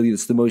you literally,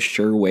 it's the most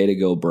sure way to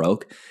go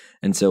broke.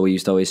 And so we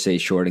used to always say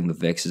shorting the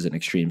VIX is an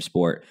extreme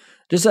sport,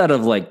 just out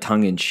of like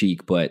tongue in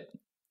cheek, but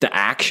the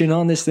action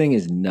on this thing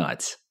is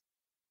nuts.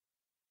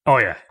 Oh,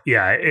 yeah.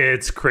 Yeah,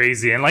 it's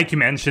crazy. And like you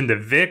mentioned, the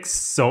VIX,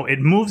 so it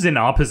moves in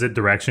opposite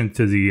direction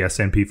to the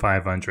S&P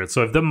 500.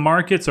 So if the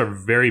markets are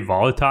very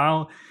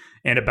volatile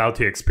and about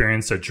to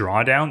experience a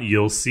drawdown,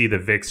 you'll see the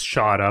VIX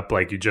shot up,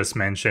 like you just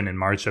mentioned, in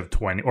March of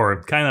 20,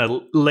 or kind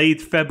of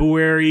late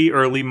February,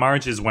 early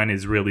March is when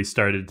it's really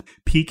started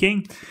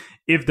peaking.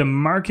 If the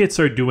markets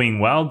are doing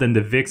well, then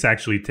the VIX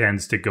actually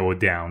tends to go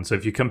down. So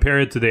if you compare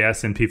it to the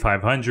S&P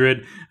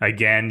 500,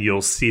 again,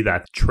 you'll see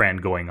that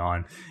trend going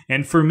on.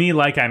 And for me,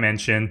 like I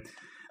mentioned,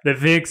 the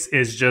VIX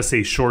is just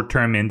a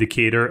short-term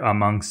indicator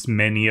amongst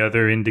many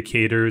other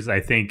indicators.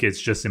 I think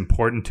it's just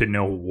important to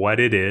know what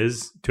it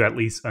is, to at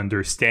least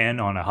understand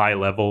on a high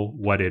level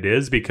what it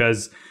is,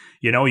 because,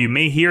 you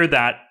may hear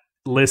that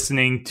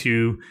listening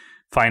to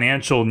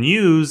financial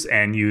news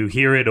and you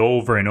hear it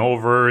over and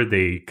over.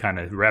 They kind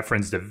of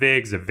reference the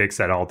VIX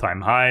at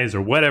all-time highs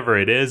or whatever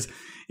it is.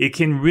 It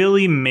can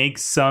really make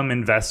some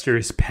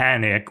investors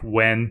panic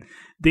when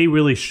they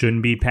really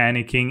shouldn't be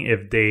panicking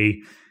if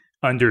they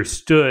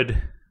understood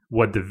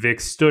what the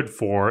VIX stood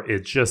for.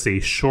 It's just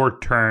a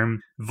short-term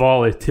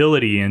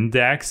volatility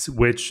index,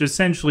 which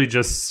essentially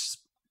just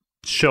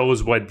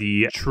shows what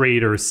the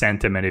trader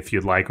sentiment, if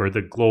you'd like, or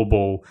the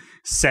global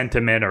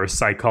sentiment or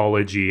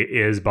psychology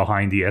is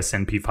behind the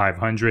S&P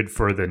 500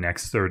 for the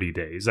next 30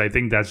 days. I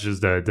think that's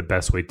just the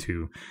best way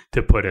to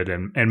put it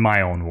in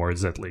my own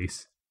words, at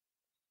least.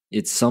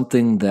 It's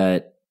something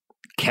that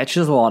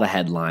catches a lot of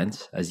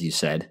headlines, as you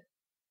said.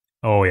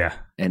 Oh, yeah.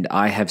 And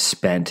I have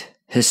spent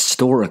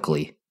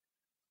historically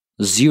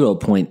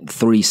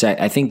 0.3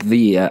 seconds. I think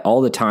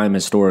all the time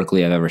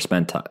historically I've ever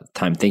spent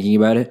time thinking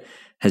about it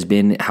has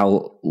been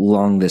how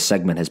long this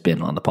segment has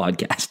been on the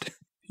podcast.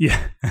 Yeah.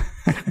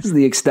 This is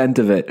the extent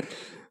of it.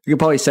 You could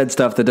probably said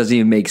stuff that doesn't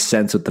even make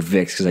sense with the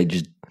VIX because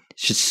it's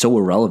just so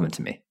irrelevant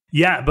to me.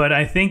 Yeah, but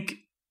I think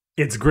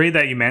it's great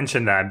that you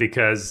mentioned that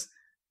because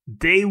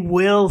they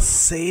will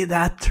say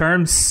that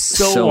term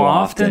so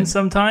often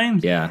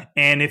sometimes. Yeah.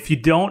 And if you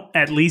don't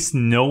at least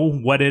know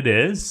what it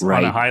is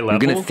on a high level, you're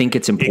going to think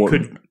it's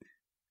important.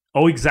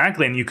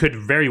 Exactly. And you could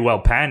very well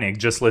panic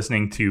just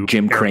listening to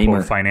Jim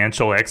Cramer,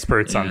 financial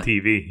experts on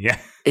TV. Yeah.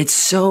 It's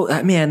so,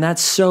 man,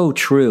 that's so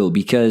true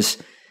because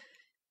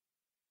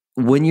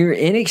when you're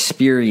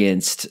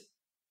inexperienced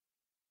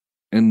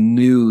and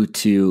new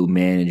to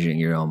managing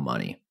your own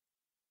money,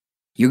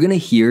 you're going to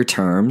hear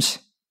terms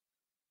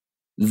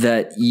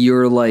that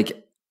you're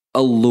like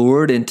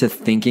allured into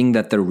thinking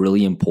that they're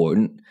really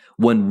important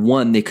when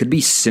one, they could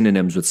be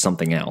synonyms with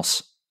something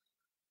else.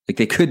 Like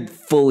they could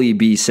fully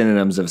be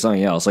synonyms of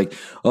something else. Like,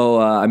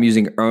 I'm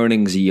using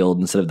earnings yield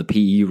instead of the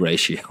PE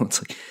ratio.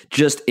 It's like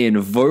just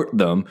invert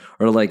them.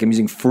 Or like I'm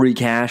using free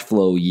cash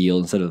flow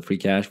yield instead of the free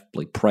cash,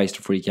 like price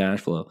to free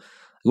cash flow.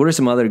 What are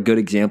some other good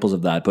examples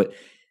of that? But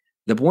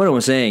the point I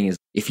was saying is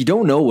if you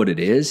don't know what it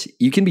is,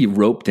 you can be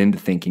roped into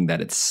thinking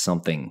that it's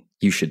something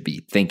you should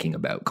be thinking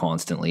about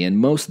constantly. And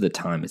most of the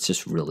time, it's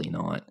just really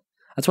not.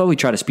 That's why we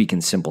try to speak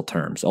in simple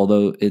terms,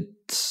 although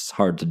it's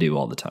hard to do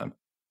all the time.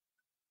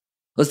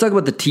 Let's talk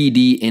about the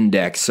TD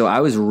index. So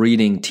I was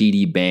reading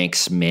TD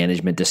Bank's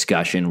management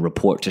discussion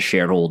report to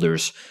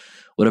shareholders,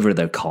 whatever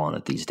they're calling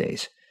it these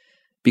days.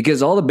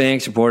 Because all the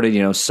banks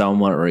reported,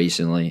 somewhat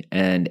recently,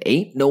 and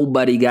ain't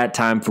nobody got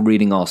time for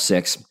reading all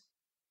six.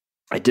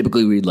 I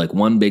typically read like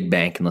one big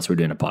bank, unless we're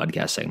doing a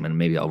podcast segment.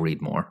 Maybe I'll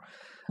read more.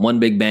 One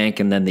big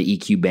bank and then the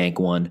EQ Bank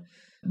one.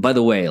 By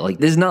the way, like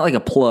this is not like a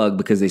plug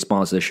because they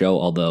sponsor the show,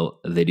 although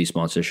they do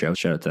sponsor the show.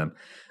 Shout out to them.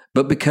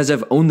 But because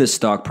I've owned this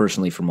stock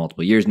personally for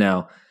multiple years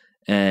now,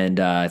 and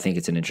I think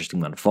it's an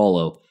interesting one to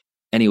follow.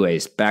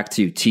 Anyways, back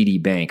to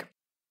TD Bank.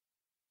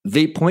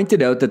 They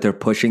pointed out that they're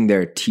pushing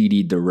their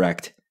TD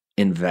Direct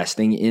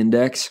Investing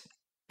Index.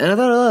 And I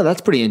thought,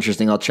 that's pretty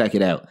interesting. I'll check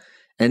it out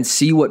and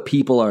see what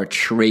people are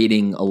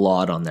trading a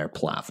lot on their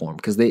platform.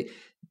 Because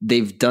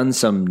they've done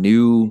some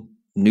new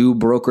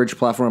brokerage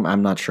platform.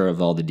 I'm not sure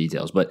of all the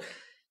details. But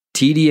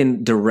TD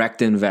and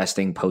Direct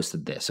Investing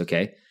posted this,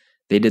 okay?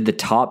 They did the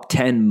top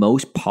 10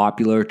 most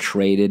popular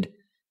traded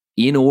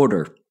in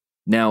order.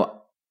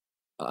 Now,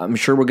 I'm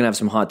sure we're going to have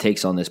some hot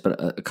takes on this,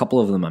 but a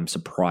couple of them I'm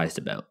surprised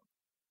about.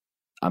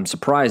 I'm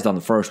surprised on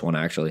the first one,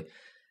 actually.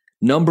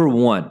 Number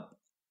 1,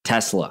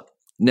 Tesla.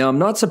 Now, I'm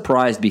not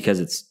surprised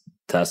because it's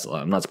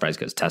Tesla. I'm not surprised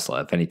because it's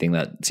Tesla. If anything,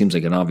 that seems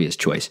like an obvious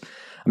choice.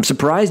 I'm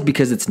surprised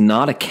because it's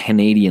not a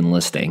Canadian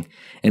listing,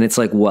 and it's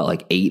like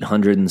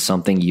 800 and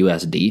something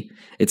USD.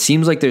 It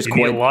seems like there's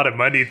quite a lot of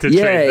money to trade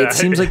that. Yeah, it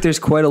seems like there's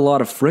quite a lot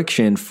of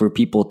friction for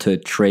people to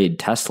trade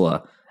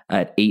Tesla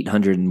at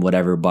 800 and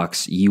whatever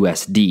bucks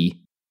USD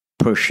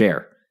per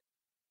share.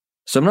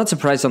 So I'm not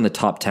surprised on the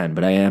top 10,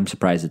 but I am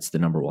surprised it's the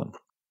number 1.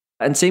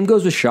 And same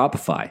goes with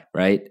Shopify,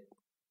 right?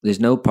 There's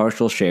no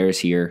partial shares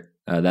here.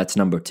 That's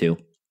number 2.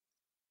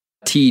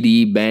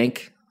 TD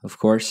Bank, of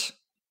course.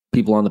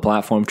 People on the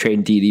platform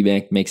trading TD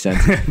Bank makes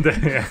sense.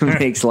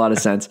 Makes a lot of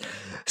sense.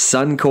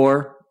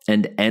 Suncor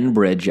and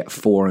Enbridge at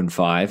 4 and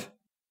 5.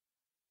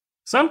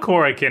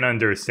 Suncor I can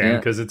understand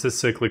because it's a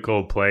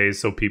cyclical play,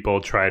 so people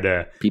try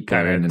to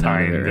kind of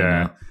time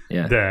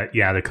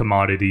the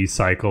commodity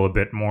cycle a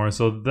bit more.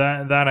 So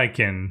that I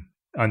can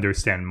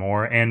understand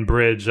more.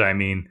 Enbridge, I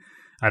mean,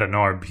 I don't know,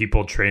 are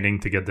people trading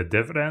to get the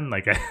dividend?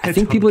 Like I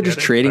think people are just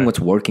trading what's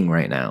working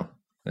right now.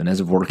 And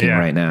as of working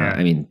right now,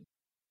 I mean,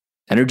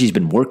 energy's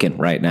been working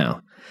right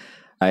now.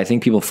 I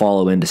think people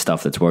follow into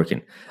stuff that's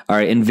working. All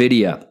right,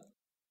 NVIDIA,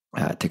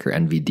 ticker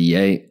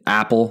NVDA,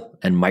 Apple,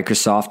 and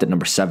Microsoft at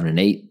number 7 and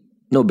 8.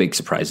 No big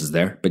surprises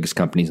there. Biggest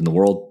companies in the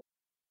world.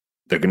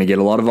 They're going to get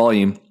a lot of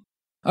volume.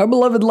 Our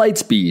beloved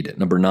Lightspeed at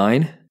number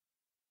 9.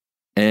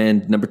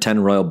 And number 10,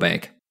 Royal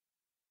Bank.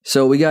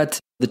 So we got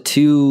the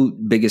 2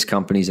 biggest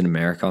companies in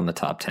America on the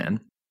top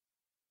 10.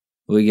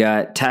 We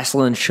got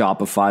Tesla and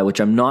Shopify, which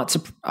I'm not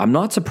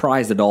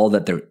surprised at all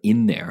that they're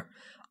in there.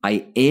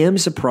 I am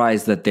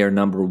surprised that they're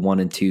number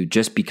 1 and 2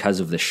 just because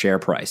of the share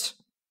price.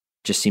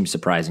 Just seems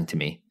surprising to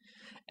me.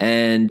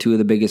 And 2 of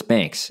the biggest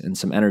banks and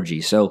some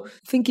energy. So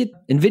I think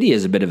NVIDIA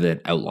is a bit of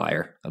an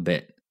outlier, a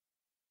bit.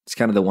 It's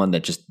kind of the one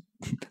that just,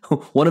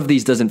 one of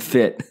these doesn't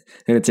fit,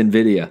 and it's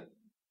NVIDIA.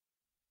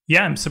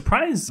 Yeah, I'm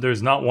surprised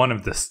there's not one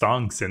of the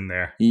stonks in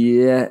there.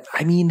 Yeah,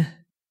 I mean,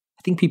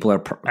 I think people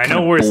are I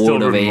know we're still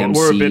we're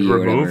a bit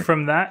removed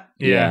from that.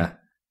 Yeah.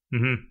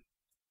 Mm-hmm.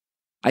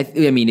 I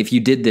mean, if you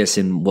did this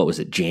in, what was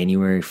it,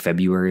 January,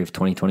 February of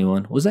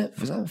 2021? Was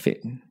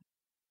that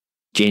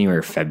January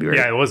or February?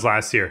 Yeah, it was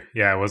last year.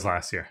 Yeah,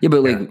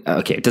 but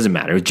okay, it doesn't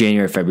matter. It was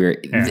January, February.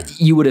 Yeah.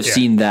 You would have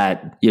seen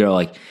that,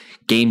 like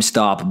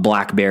GameStop,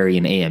 BlackBerry,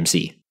 and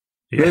AMC.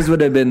 Yeah. Those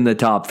would have been the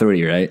top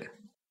 3, right?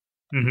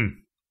 Mm-hmm.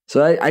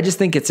 So I just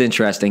think it's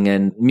interesting.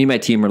 And me and my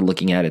team are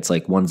looking at it's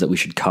like ones that we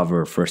should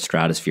cover for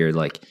Stratosphere,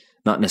 like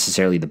not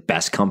necessarily the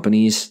best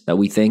companies that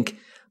we think,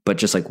 but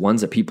just like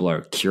ones that people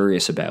are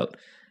curious about.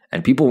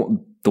 And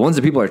the ones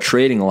that people are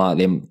trading a lot,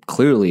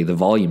 clearly the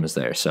volume is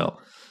there. So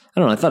I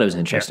don't know. I thought it was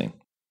interesting.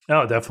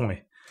 Yeah. Oh,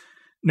 definitely.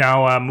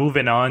 Now,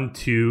 moving on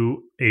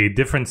to a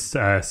different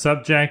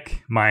subject.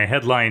 My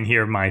headline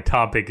here, my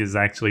topic is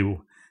actually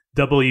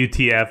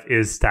WTF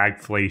is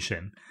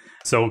stagflation.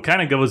 So it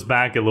kind of goes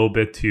back a little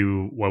bit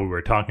to what we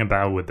were talking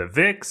about with the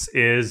VIX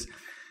is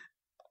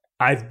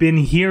I've been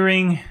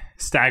hearing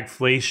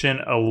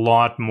stagflation a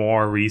lot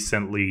more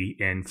recently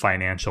in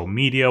financial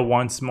media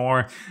once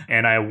more.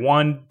 And I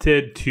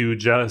wanted to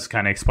just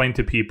kind of explain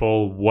to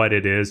people what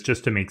it is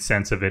just to make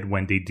sense of it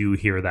when they do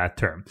hear that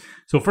term.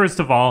 So first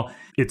of all,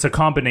 it's a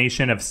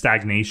combination of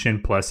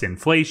stagnation plus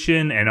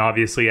inflation. And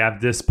obviously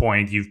at this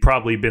point, you've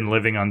probably been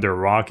living under a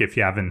rock if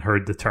you haven't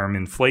heard the term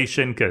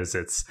inflation because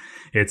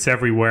it's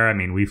everywhere. I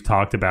mean, we've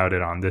talked about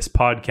it on this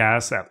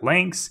podcast at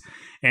length.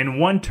 And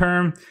one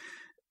term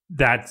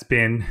that's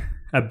been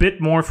a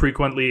bit more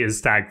frequently is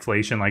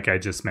stagflation, like I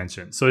just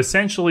mentioned. So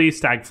essentially,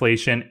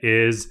 stagflation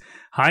is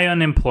high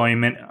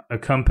unemployment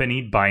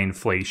accompanied by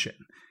inflation.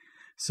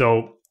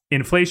 So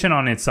inflation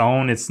on its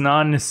own, it's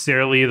not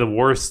necessarily the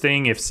worst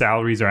thing if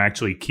salaries are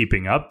actually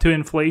keeping up to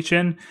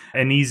inflation.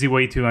 An easy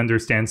way to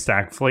understand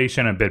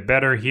stagflation a bit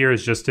better here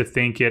is just to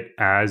think it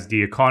as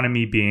the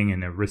economy being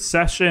in a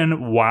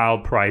recession while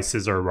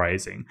prices are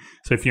rising.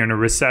 So if you're in a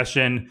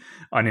recession,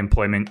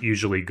 unemployment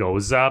usually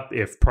goes up.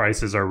 If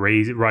prices are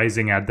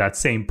rising at that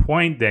same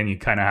point, then you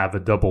kind of have a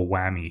double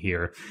whammy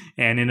here.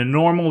 And in a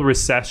normal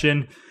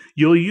recession,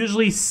 you'll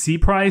usually see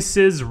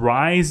prices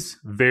rise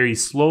very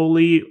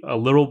slowly, a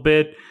little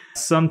bit.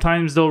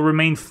 Sometimes they'll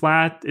remain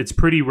flat. It's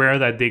pretty rare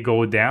that they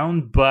go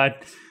down,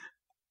 but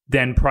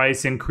then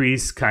price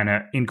increase kind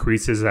of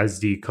increases as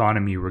the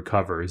economy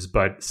recovers.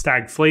 But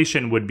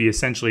stagflation would be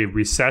essentially a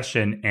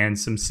recession and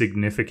some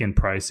significant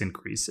price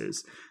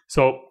increases.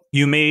 So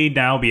you may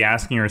now be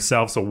asking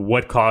yourself, so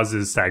what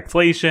causes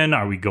stagflation?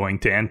 Are we going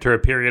to enter a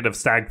period of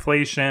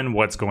stagflation?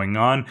 What's going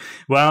on?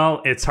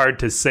 Well, it's hard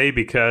to say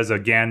because,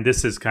 again,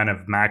 this is kind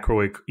of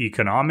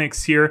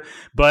macroeconomics here,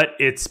 but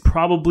it's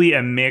probably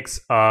a mix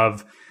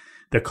of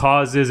the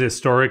causes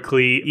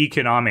historically,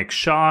 economic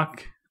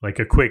shock, like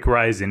a quick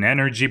rise in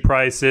energy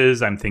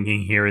prices. I'm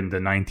thinking here in the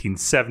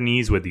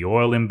 1970s with the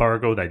oil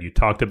embargo that you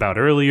talked about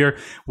earlier,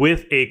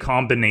 with a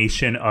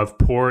combination of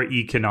poor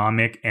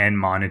economic and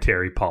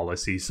monetary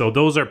policy. So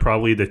those are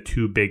probably the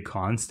two big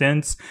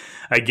constants.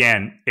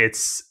 Again,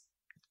 it's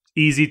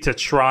easy to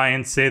try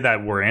and say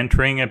that we're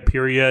entering a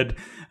period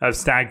of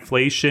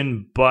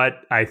stagflation, but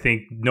I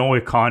think no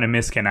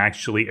economist can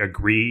actually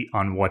agree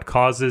on what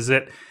causes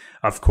it.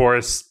 Of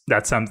course,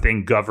 that's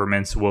something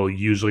governments will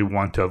usually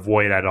want to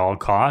avoid at all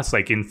costs.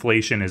 Like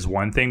inflation is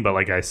one thing, but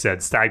like I said,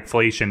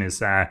 stagflation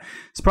is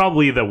it's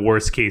probably the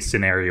worst case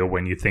scenario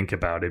when you think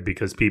about it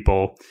because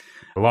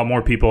a lot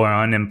more people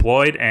are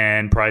unemployed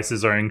and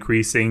prices are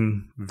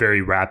increasing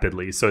very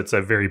rapidly. So it's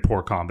a very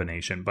poor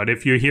combination. But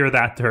if you hear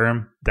that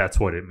term, that's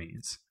what it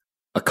means.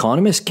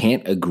 Economists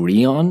can't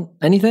agree on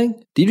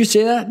anything? Did you just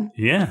say that?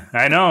 Yeah,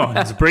 I know.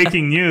 It's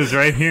breaking news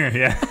right here.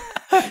 Yeah.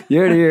 You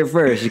heard it here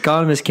first.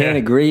 Economists can't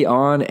agree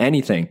on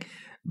anything.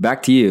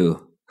 Back to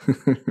you.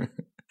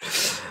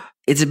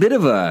 It's a bit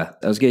of I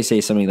was going to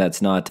say something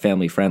that's not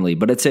family friendly,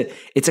 but it's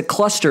a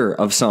cluster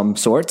of some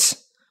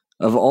sorts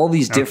of all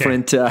these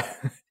different, you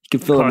can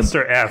fill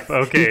cluster F.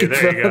 Okay, you can there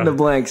fill you go. in the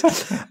blanks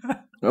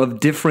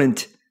of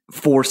different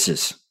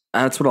forces.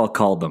 That's what I'll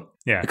call them.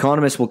 Yeah.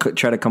 Economists will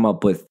try to come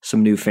up with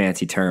some new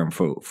fancy term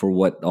for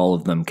what all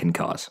of them can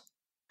cause.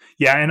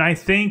 Yeah, and I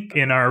think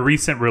in our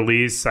recent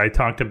release, I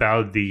talked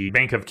about the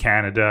Bank of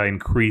Canada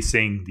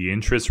increasing the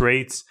interest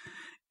rates.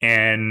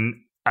 And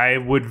I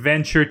would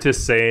venture to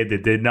say they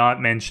did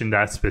not mention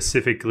that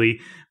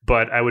specifically,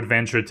 but I would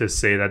venture to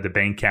say that the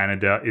Bank of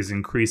Canada is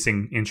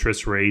increasing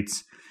interest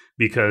rates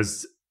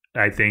because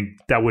I think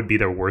that would be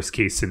their worst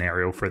case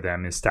scenario for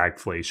them is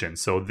stagflation.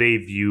 So they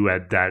view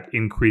at that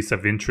increase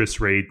of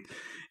interest rate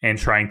and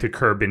trying to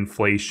curb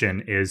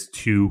inflation is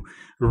to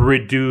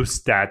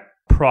reduce that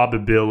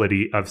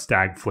probability of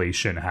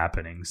stagflation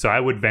happening. So I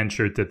would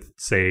venture to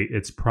say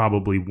it's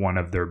probably one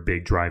of their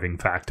big driving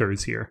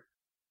factors here.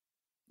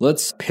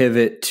 Let's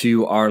pivot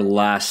to our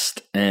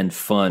last and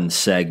fun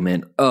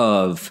segment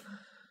of,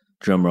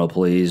 drumroll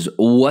please,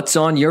 What's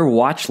on Your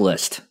Watch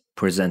List,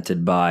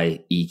 presented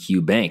by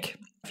EQ Bank.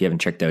 If you haven't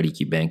checked out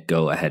EQ Bank,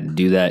 go ahead and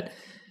do that.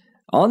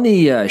 On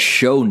the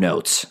show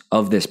notes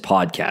of this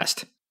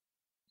podcast,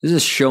 there's a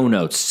show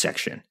notes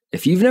section.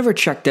 If you've never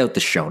checked out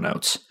the show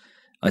notes,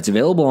 it's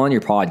available on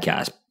your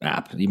podcast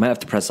app. You might have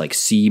to press like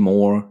see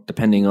more,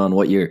 depending on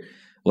what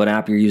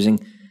app you're using.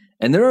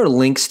 And there are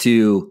links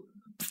to,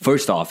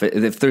 first off,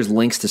 if there's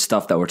links to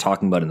stuff that we're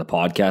talking about in the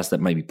podcast that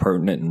might be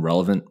pertinent and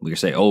relevant, we can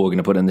say, oh, we're going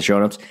to put it in the show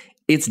notes.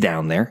 It's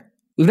down there.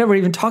 We've never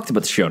even talked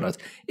about the show notes.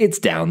 It's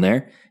down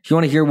there. If you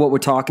want to hear what we're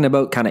talking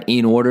about kind of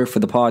in order for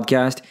the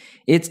podcast,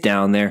 it's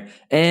down there.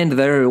 And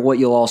there, what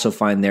you'll also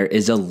find there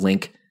is a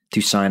link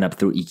to sign up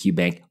through EQ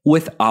Bank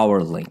with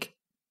our link,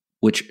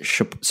 which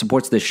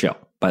supports this show,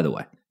 by the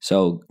way.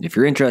 So if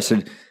you're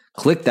interested,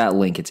 click that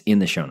link. It's in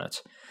the show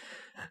notes.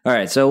 All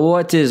right, so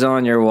what is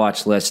on your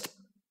watch list?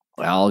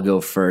 I'll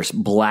go first.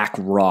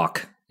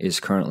 BlackRock is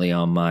currently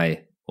on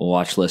my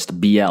watch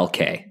list.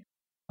 BLK.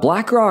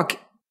 BlackRock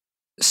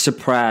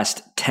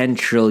surpassed 10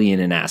 trillion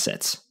in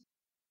assets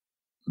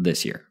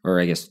this year, or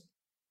I guess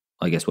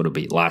what it'll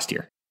be last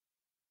year.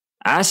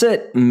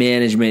 Asset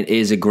management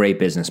is a great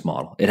business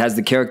model. It has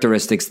the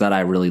characteristics that I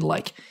really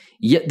like.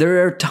 Yet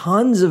there are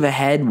tons of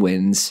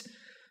headwinds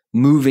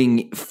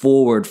moving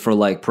forward for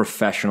like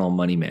professional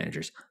money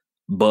managers.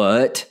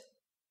 But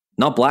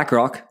not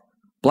BlackRock.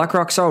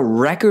 BlackRock saw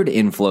record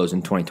inflows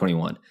in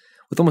 2021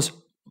 with almost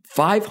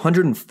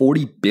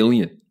 $540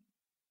 billion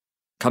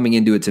coming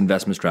into its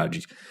investment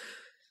strategies.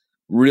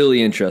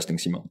 Really interesting,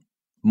 Simon.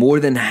 More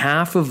than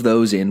half of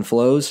those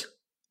inflows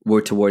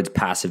were towards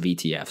passive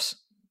ETFs.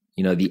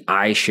 You know, the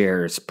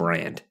iShares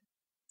brand.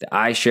 The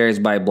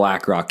iShares by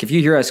BlackRock. If you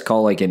hear us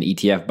call like an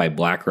ETF by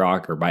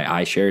BlackRock or by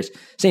iShares,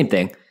 same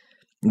thing.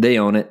 They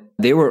own it.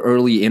 They were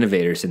early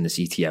innovators in this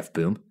ETF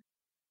boom.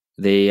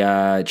 They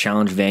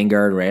challenged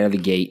Vanguard right out of the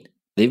gate.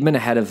 They've been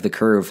ahead of the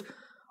curve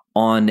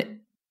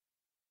on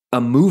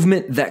a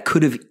movement that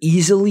could have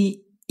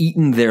easily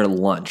eaten their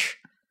lunch.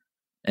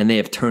 And they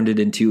have turned it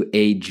into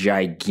a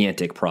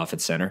gigantic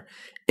profit center.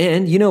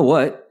 And you know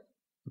what?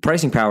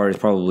 Pricing power is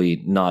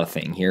probably not a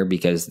thing here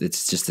because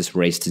it's just this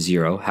race to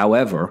zero.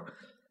 However,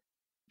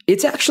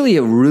 it's actually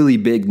a really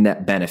big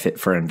net benefit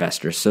for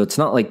investors. So it's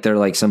not like they're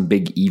like some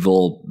big,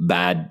 evil,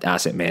 bad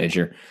asset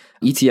manager.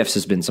 ETFs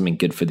has been something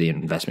good for the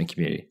investment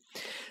community.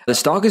 The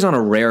stock is on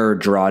a rare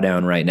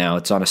drawdown right now.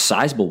 It's on a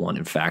sizable one,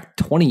 in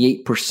fact,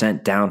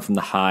 28% down from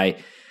the high.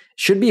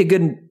 Should be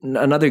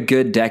another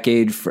good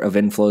decade of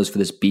inflows for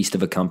this beast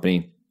of a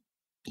company.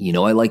 You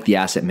know, I like the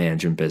asset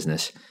management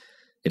business.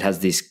 It has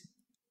these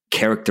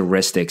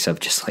characteristics of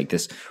just like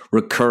this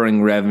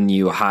recurring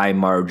revenue, high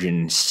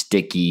margin,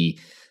 sticky.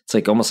 It's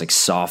like almost like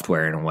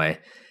software in a way.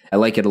 I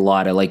like it a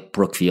lot. I like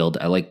Brookfield.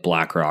 I like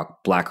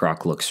BlackRock.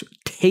 BlackRock looks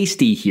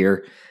tasty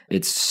here.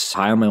 It's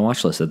high on my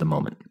watch list at the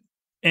moment.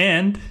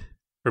 And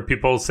for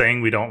people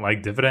saying we don't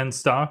like dividend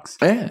stocks,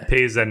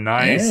 pays a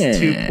nice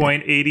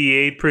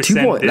 2.88%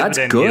 dividend that's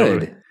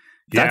good. yield.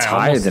 That's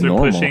higher than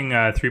normal. They're pushing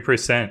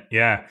 3%.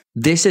 Yeah.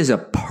 This is a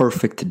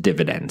perfect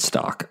dividend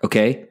stock,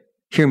 okay?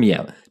 Hear me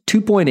out.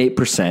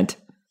 2.8%.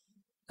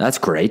 That's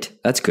great.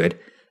 That's good.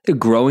 They're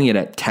growing it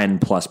at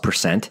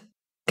 10+%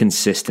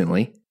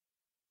 consistently.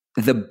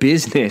 The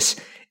business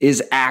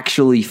is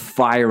actually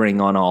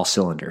firing on all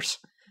cylinders.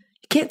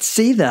 You can't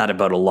say that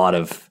about a lot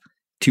of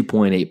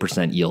 2.8%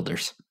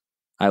 yielders,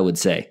 I would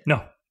say.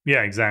 No.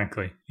 Yeah,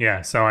 exactly.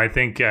 Yeah. So I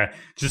think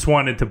just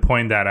wanted to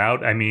point that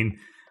out. I mean,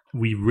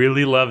 we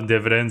really love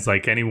dividends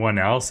like anyone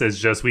else. It's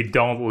just we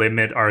don't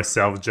limit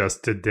ourselves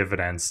just to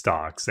dividend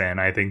stocks. And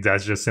I think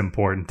that's just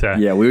important to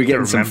Yeah, we were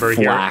getting some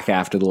flack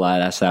after the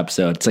last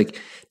episode. It's like,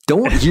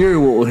 don't hear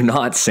what we're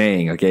not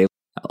saying, okay?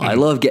 I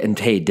love getting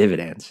paid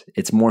dividends.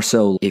 It's more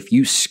so if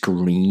you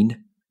screen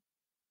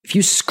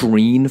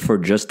for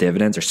just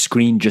dividends or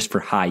screen just for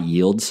high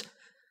yields,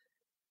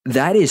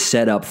 that is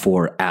set up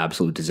for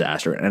absolute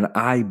disaster. And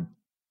I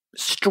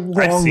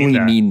strongly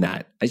mean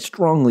that. I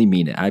strongly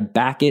mean it. I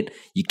back it.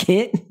 You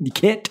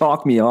can't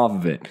talk me off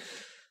of it.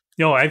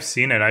 No, I've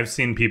seen it. I've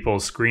seen people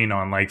screen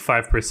on like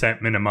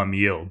 5% minimum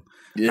yield.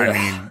 Yeah. I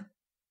mean,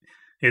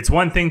 it's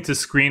one thing to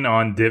screen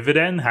on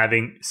dividend,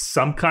 having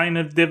some kind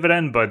of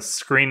dividend, but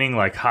screening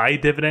like high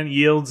dividend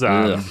yields,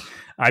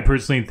 I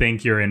personally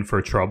think you're in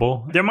for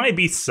trouble. There might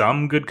be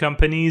some good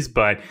companies,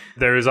 but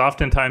there is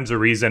oftentimes a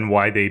reason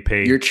why they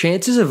pay. Your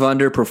chances of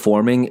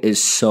underperforming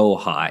is so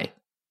high.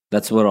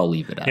 That's what I'll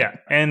leave it at. Yeah,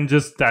 and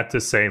just that to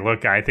say,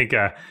 look, I think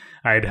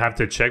I'd have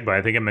to check, but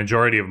I think a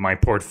majority of my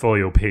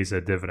portfolio pays a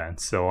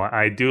dividend. So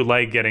I do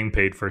like getting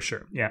paid for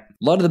sure. Yeah. A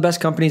lot of the best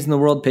companies in the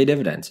world pay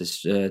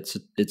dividends.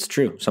 It's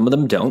true. Some of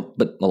them don't,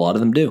 but a lot of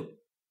them do.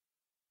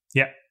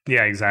 Yeah.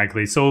 Yeah,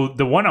 exactly. So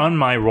the one on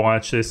my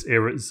watch is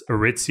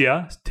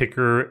Aritzia,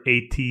 ticker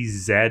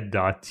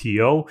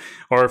ATZ.TO,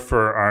 or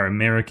for our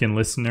American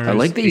listeners, I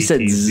like that you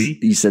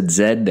said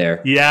Z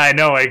there. Yeah, I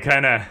know. I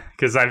kind of,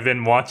 because I've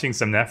been watching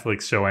some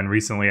Netflix show and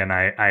recently, and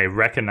I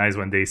recognize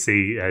when they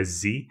say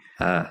Z,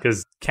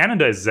 because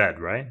Canada is Z,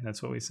 right?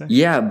 That's what we say.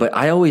 Yeah, but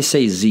I always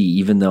say Z,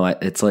 even though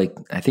it's like,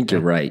 I think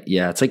you're right.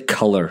 Yeah, it's like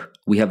color.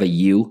 We have a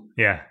U.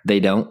 Yeah. They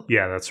don't.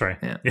 Yeah, that's right.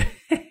 Yeah.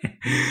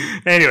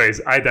 Anyways,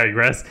 I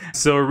digress.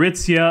 So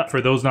Aritzia,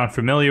 for those not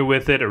familiar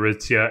with it,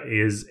 Aritzia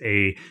is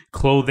a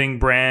clothing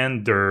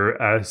brand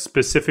or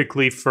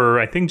specifically for,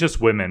 I think, just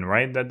women,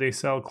 right? That they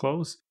sell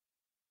clothes.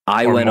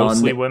 I Or went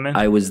mostly on. women?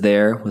 I was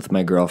there with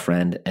my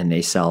girlfriend, and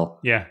they sell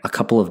Yeah. a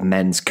couple of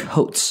men's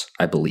coats,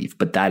 I believe.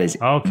 But that is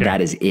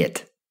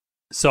it.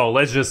 So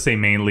let's just say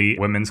mainly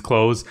women's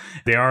clothes.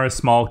 They are a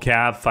small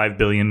cap, 5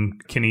 billion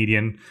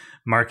Canadian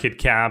market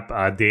cap.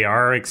 They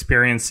are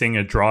experiencing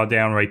a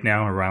drawdown right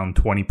now, around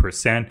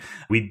 20%.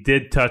 We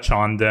did touch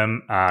on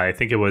them. I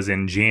think it was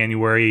in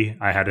January.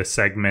 I had a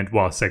segment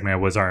was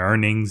our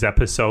earnings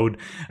episode.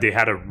 They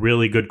had a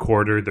really good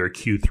quarter, their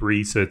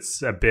Q3. So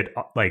it's a bit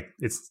like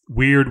it's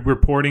weird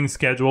reporting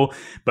schedule,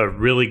 but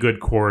really good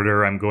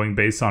quarter. I'm going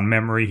based on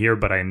memory here,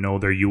 but I know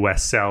their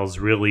US sales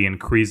really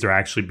increased. They're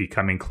actually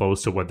becoming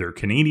close to what their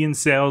Canadian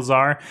sales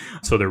are.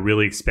 So they're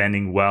really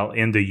expanding well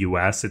in the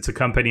US. It's a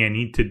company I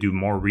need to do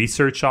more research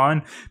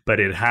on,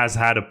 but it has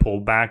had a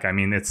pullback. I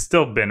mean, it's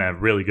still been a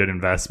really good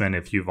investment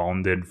if you've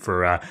owned it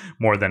for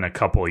more than a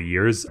couple of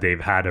years.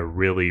 They've had a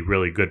really,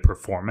 really good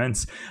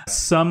performance.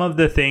 Some of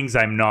the things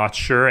I'm not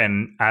sure,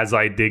 and as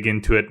I dig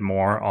into it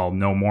more, I'll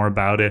know more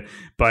about it,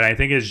 but I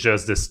think it's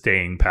just the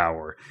staying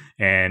power.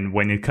 And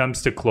when it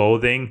comes to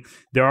clothing,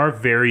 there are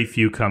very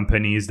few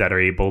companies that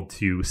are able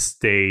to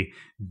stay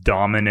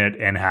dominant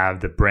and have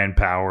the brand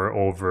power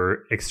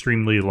over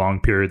extremely long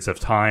periods of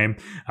time.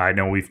 I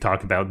know we've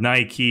talked about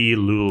Nike,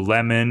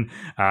 Lululemon.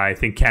 I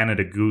think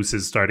Canada Goose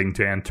is starting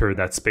to enter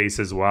that space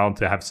as well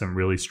to have some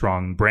really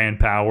strong brand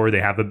power. They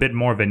have a bit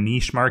more of a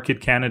niche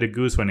market, Canada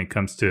Goose, when it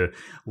comes to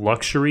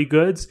luxury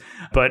goods.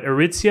 But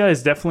Aritzia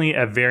is definitely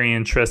a very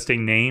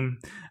interesting name.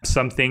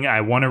 Something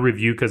I want to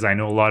review because I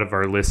know a lot of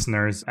our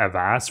listeners have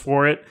asked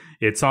for it.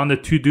 It's on the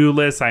to-do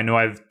list. I know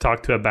I've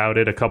talked about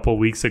it a couple of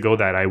weeks ago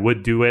that I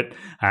would do it.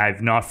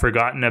 I've not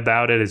forgotten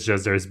about it. It's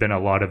just there's been a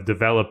lot of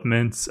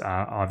developments.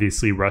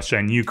 Obviously, Russia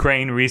and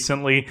Ukraine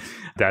recently.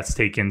 That's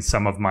taken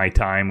some of my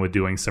time with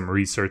doing some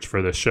research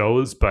for the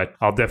shows, but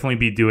I'll definitely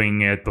be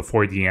doing it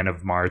before the end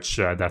of March.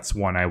 That's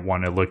one I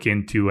want to look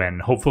into,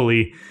 and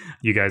hopefully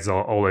you guys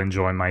will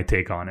enjoy my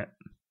take on it.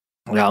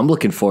 Yeah, I'm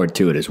looking forward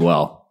to it as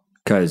well,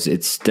 because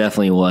it's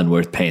definitely one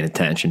worth paying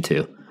attention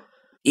to.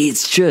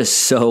 It's just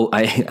so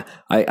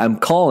I'm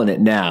calling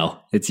it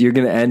now. You're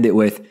going to end it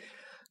with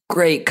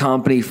great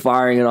company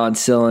firing it on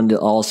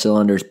all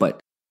cylinders, but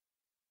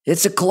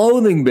it's a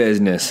clothing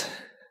business.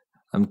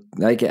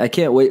 I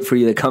can't wait for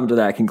you to come to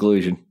that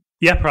conclusion.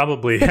 Yeah,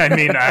 probably. I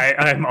mean,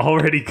 I'm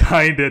already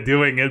kind of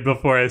doing it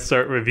before I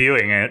start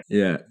reviewing it.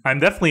 Yeah, I'm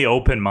definitely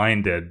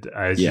open-minded.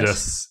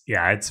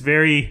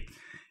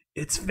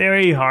 It's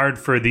very hard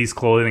for these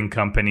clothing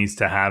companies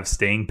to have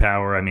staying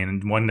power. I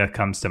mean, one that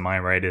comes to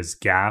mind, right, is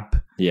Gap.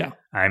 Yeah.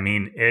 I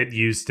mean, it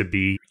used to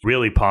be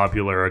really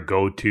popular, a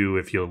go-to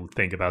if you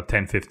think about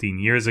 10, 15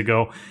 years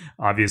ago.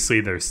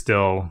 Obviously, they're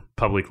still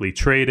publicly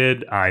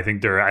traded. I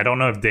think I don't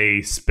know if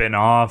they spin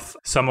off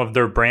some of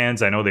their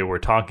brands. I know they were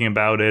talking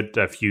about it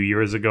a few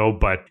years ago,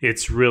 but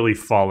it's really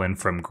fallen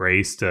from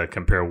grace to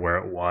compare where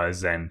it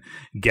was. And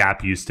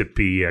Gap used to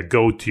be a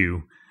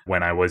go-to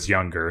when I was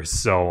younger.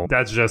 So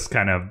that's just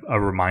kind of a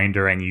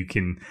reminder. And you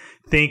can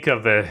think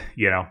of a,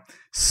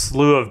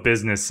 slew of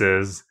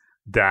businesses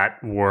that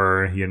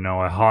were,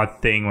 a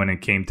hot thing when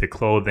it came to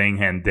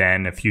clothing. And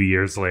then a few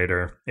years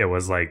later, it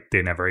was like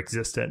they never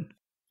existed.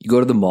 You go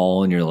to the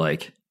mall and you're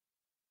like,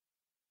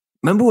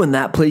 remember when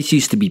that place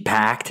used to be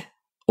packed?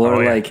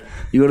 Or you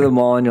go to the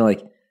mall and you're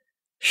like,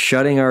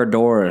 shutting our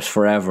doors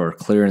forever,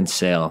 clearance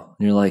sale.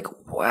 And you're like,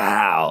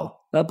 wow,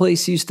 that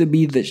place used to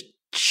be the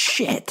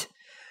shit.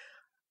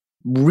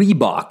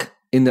 Reebok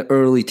in the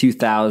early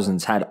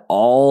 2000s had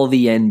all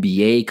the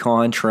NBA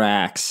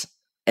contracts.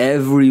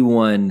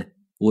 Everyone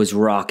was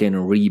rocking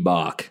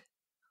Reebok.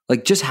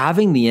 Like, just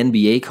having the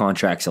NBA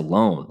contracts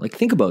alone. Like,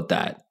 think about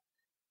that.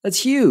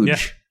 That's huge. Yeah.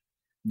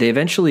 They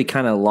eventually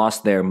kind of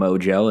lost their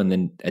mojo, and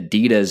then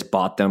Adidas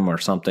bought them or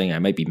something. I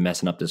might be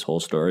messing up this whole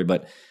story,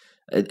 but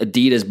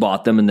Adidas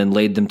bought them and then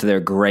laid them to their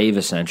grave,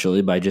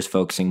 essentially, by just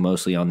focusing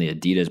mostly on the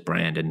Adidas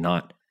brand and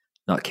not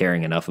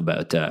caring enough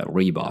about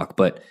Reebok.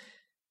 But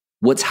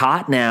what's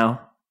hot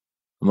now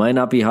might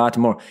not be hot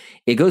tomorrow.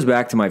 It goes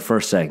back to my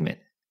first segment.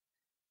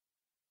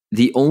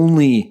 The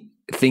only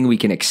thing we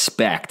can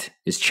expect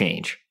is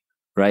change,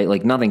 right?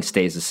 Like, nothing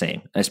stays the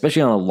same,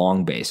 especially on a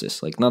long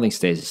basis. Like, nothing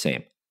stays the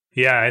same.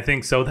 Yeah, I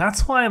think so.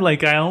 That's why,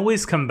 I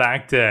always come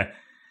back to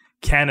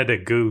Canada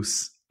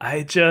Goose.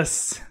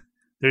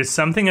 There's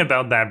something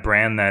about that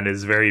brand that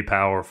is very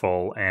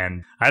powerful,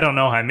 and I don't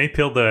know. I may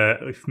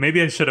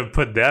maybe I should have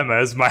put them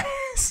as my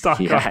stock.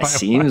 Yeah, it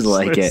seems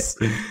like it.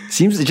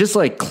 Seems just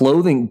like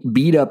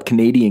beat up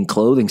Canadian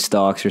clothing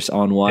stocks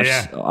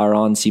are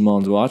on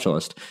Simon's watch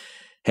list.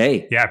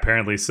 Hey, yeah,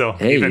 apparently so.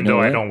 Hey, even though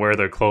I don't wear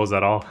their clothes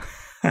at all.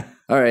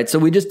 All right, so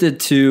we just did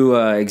two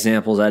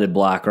examples. I did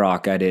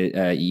BlackRock.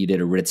 You did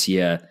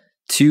Aritzia.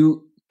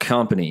 Two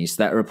companies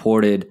that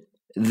reported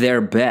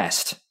their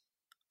best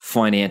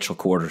financial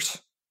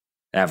quarters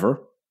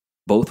ever,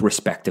 both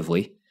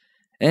respectively,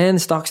 and the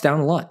stock's down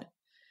a lot.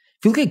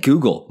 If you look at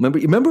Google,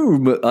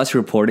 remember us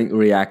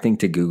reacting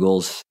to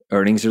Google's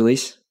earnings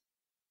release?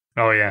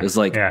 Oh yeah,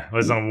 it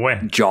was on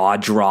when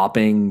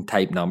jaw-dropping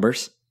type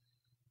numbers.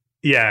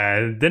 Yeah,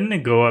 didn't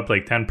it go up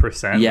like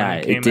 10%? Yeah,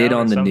 it did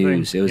on the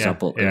news. It was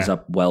up. It was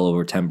up well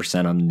over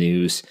 10% on the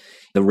news.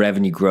 The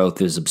revenue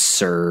growth is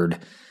absurd.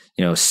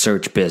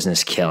 Search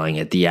business killing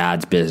it. The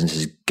ads business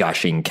is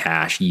gushing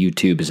cash.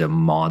 YouTube is a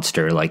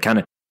monster. Like, kind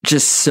of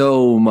just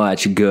so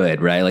much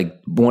good, right? Like,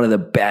 one of the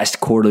best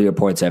quarterly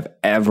reports I've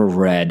ever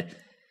read.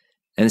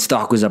 And the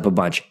stock was up a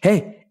bunch.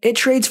 Hey, it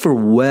trades for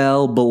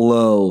well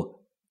below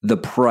the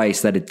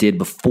price that it did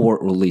before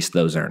it released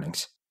those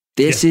earnings.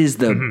 This is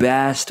the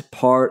best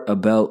part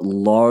about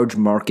large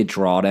market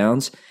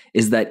drawdowns,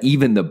 is that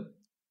even the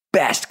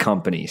best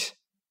companies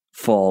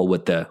fall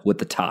with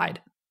the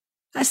tide.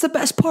 That's the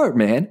best part,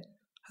 man.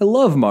 I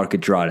love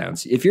market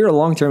drawdowns. If you're a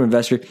long-term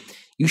investor,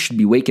 you should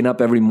be waking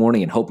up every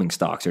morning and hoping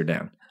stocks are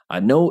down. I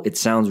know it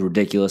sounds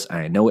ridiculous.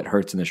 I know it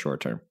hurts in the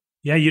short term.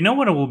 Yeah, you know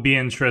what it will be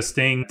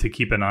interesting to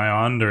keep an eye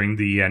on during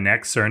the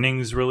next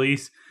earnings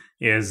release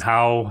is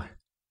how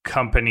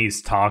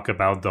companies talk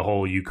about the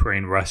whole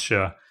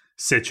Ukraine-Russia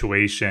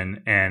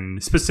situation,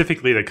 and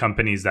specifically the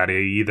companies that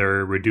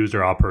either reduce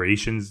their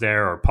operations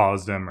there or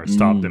pause them or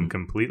stop them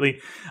completely.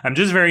 I'm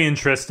just very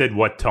interested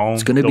what tone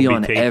it's going to be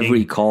on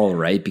every call,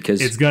 right?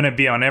 Because it's going to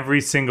be on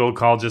every single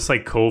call, just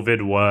like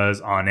COVID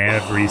was on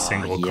every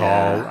single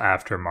call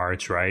after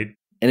March, right?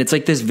 And it's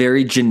like this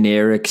very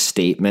generic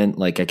statement.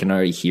 Like, I can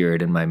already hear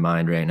it in my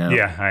mind right now.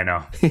 Yeah, I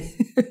know.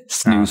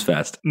 Snooze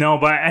fest. No,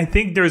 but I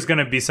think there's going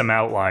to be some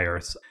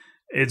outliers.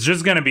 It's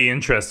just going to be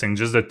interesting,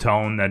 just the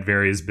tone that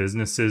various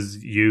businesses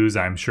use.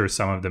 I'm sure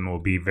some of them will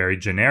be very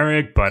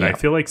generic, but I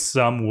feel like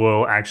some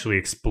will actually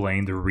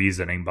explain the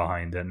reasoning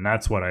behind it. And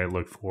that's what I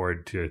look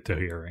forward to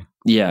hearing.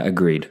 Yeah,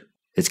 agreed.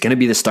 It's going to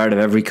be the start of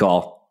every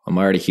call. I'm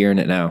already hearing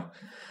it now.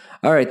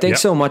 All right. Thanks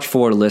so much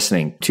for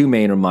listening. 2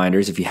 main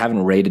reminders. If you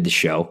haven't rated the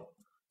show,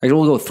 actually,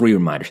 we'll go with 3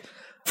 reminders.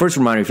 First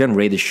reminder, if you haven't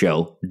rated the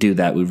show, do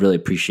that. We'd really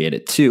appreciate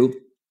it. 2,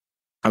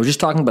 I was just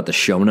talking about the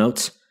show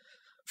notes.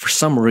 For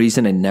some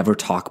reason, I never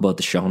talk about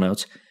the show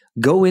notes.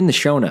 Go in the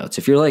show notes.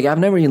 If you're like, I've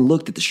never even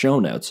looked at the show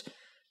notes,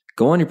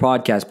 go on your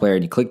podcast player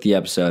and you click the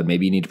episode.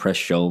 Maybe you need to press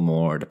show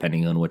more,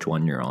 depending on which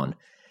one you're on.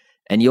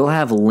 And you'll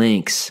have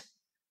links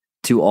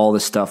to all the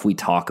stuff we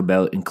talk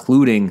about,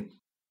 including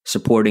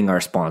supporting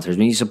our sponsors.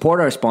 When you support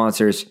our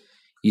sponsors,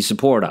 you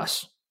support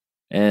us.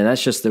 And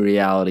that's just the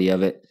reality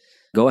of it.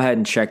 Go ahead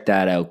and check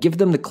that out. Give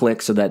them the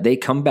click so that they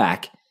come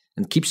back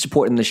and keep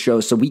supporting the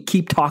show so we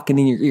keep talking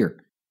in your ear.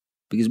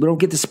 Because we don't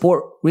get the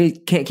support, we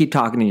can't keep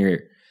talking in your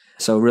ear.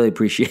 So really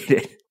appreciate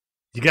it.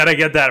 You got to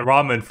get that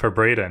ramen for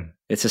Braden.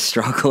 It's a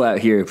struggle out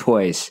here,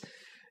 boys.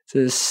 It's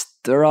a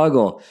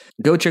struggle.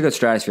 Go check out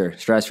Stratosphere,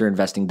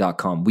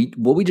 stratosphereinvesting.com.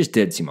 What we just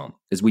did, Simon,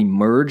 is we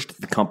merged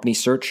the company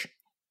search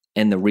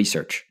and the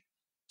research.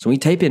 So when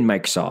you type in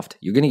Microsoft,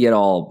 you're going to get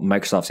all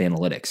Microsoft's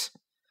analytics.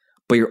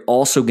 But you're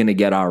also going to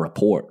get our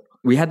report.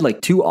 We had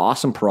like 2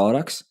 awesome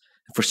products.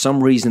 For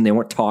some reason, they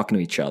weren't talking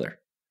to each other.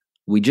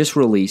 We just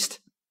released.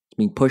 It's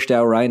being pushed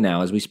out right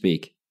now as we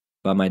speak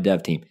by my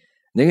dev team.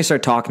 They're going to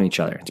start talking to each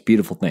other. It's a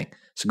beautiful thing.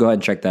 So go ahead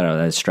and check that out.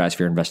 That is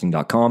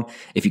stratosphereinvesting.com.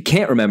 If you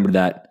can't remember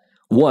that,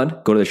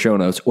 1, go to the show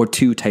notes, or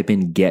 2, type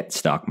in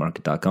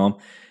getstockmarket.com.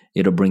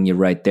 It'll bring you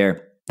right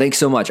there. Thanks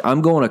so much.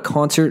 I'm going to a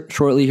concert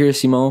shortly here,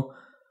 Simon.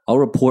 I'll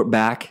report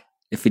back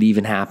if it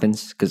even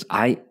happens, because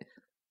I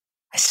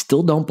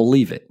still don't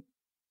believe it.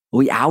 Are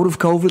we out of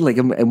COVID? Like,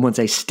 and once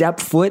I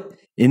step foot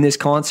in this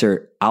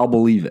concert, I'll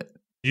believe it.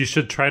 You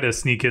should try to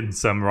sneak in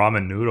some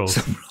ramen noodles.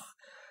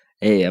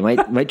 Hey, I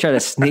might try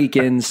to sneak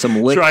in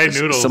some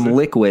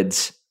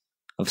liquids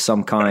of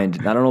some kind.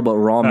 I don't know about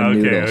ramen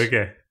noodles.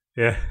 Okay,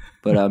 yeah.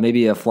 But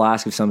maybe a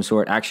flask of some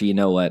sort. Actually, you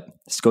know what?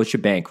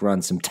 Scotiabank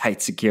runs some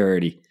tight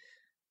security.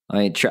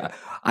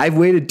 I've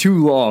waited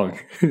too long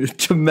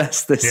to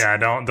mess this. Yeah,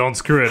 don't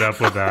screw it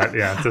up with that.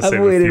 Yeah, I've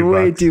waited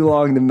way too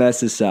long to mess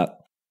this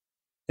up.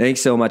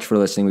 Thanks so much for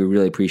listening. We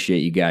really appreciate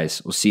you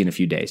guys. We'll see you in a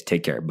few days.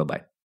 Take care.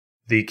 Bye-bye.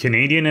 The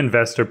Canadian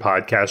Investor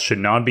Podcast should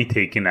not be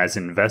taken as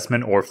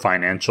investment or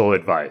financial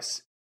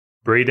advice.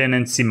 Braden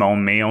and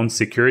Simon may own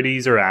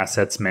securities or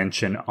assets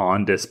mentioned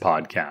on this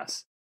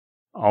podcast.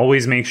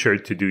 Always make sure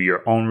to do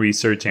your own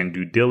research and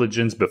due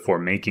diligence before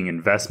making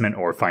investment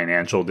or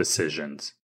financial decisions.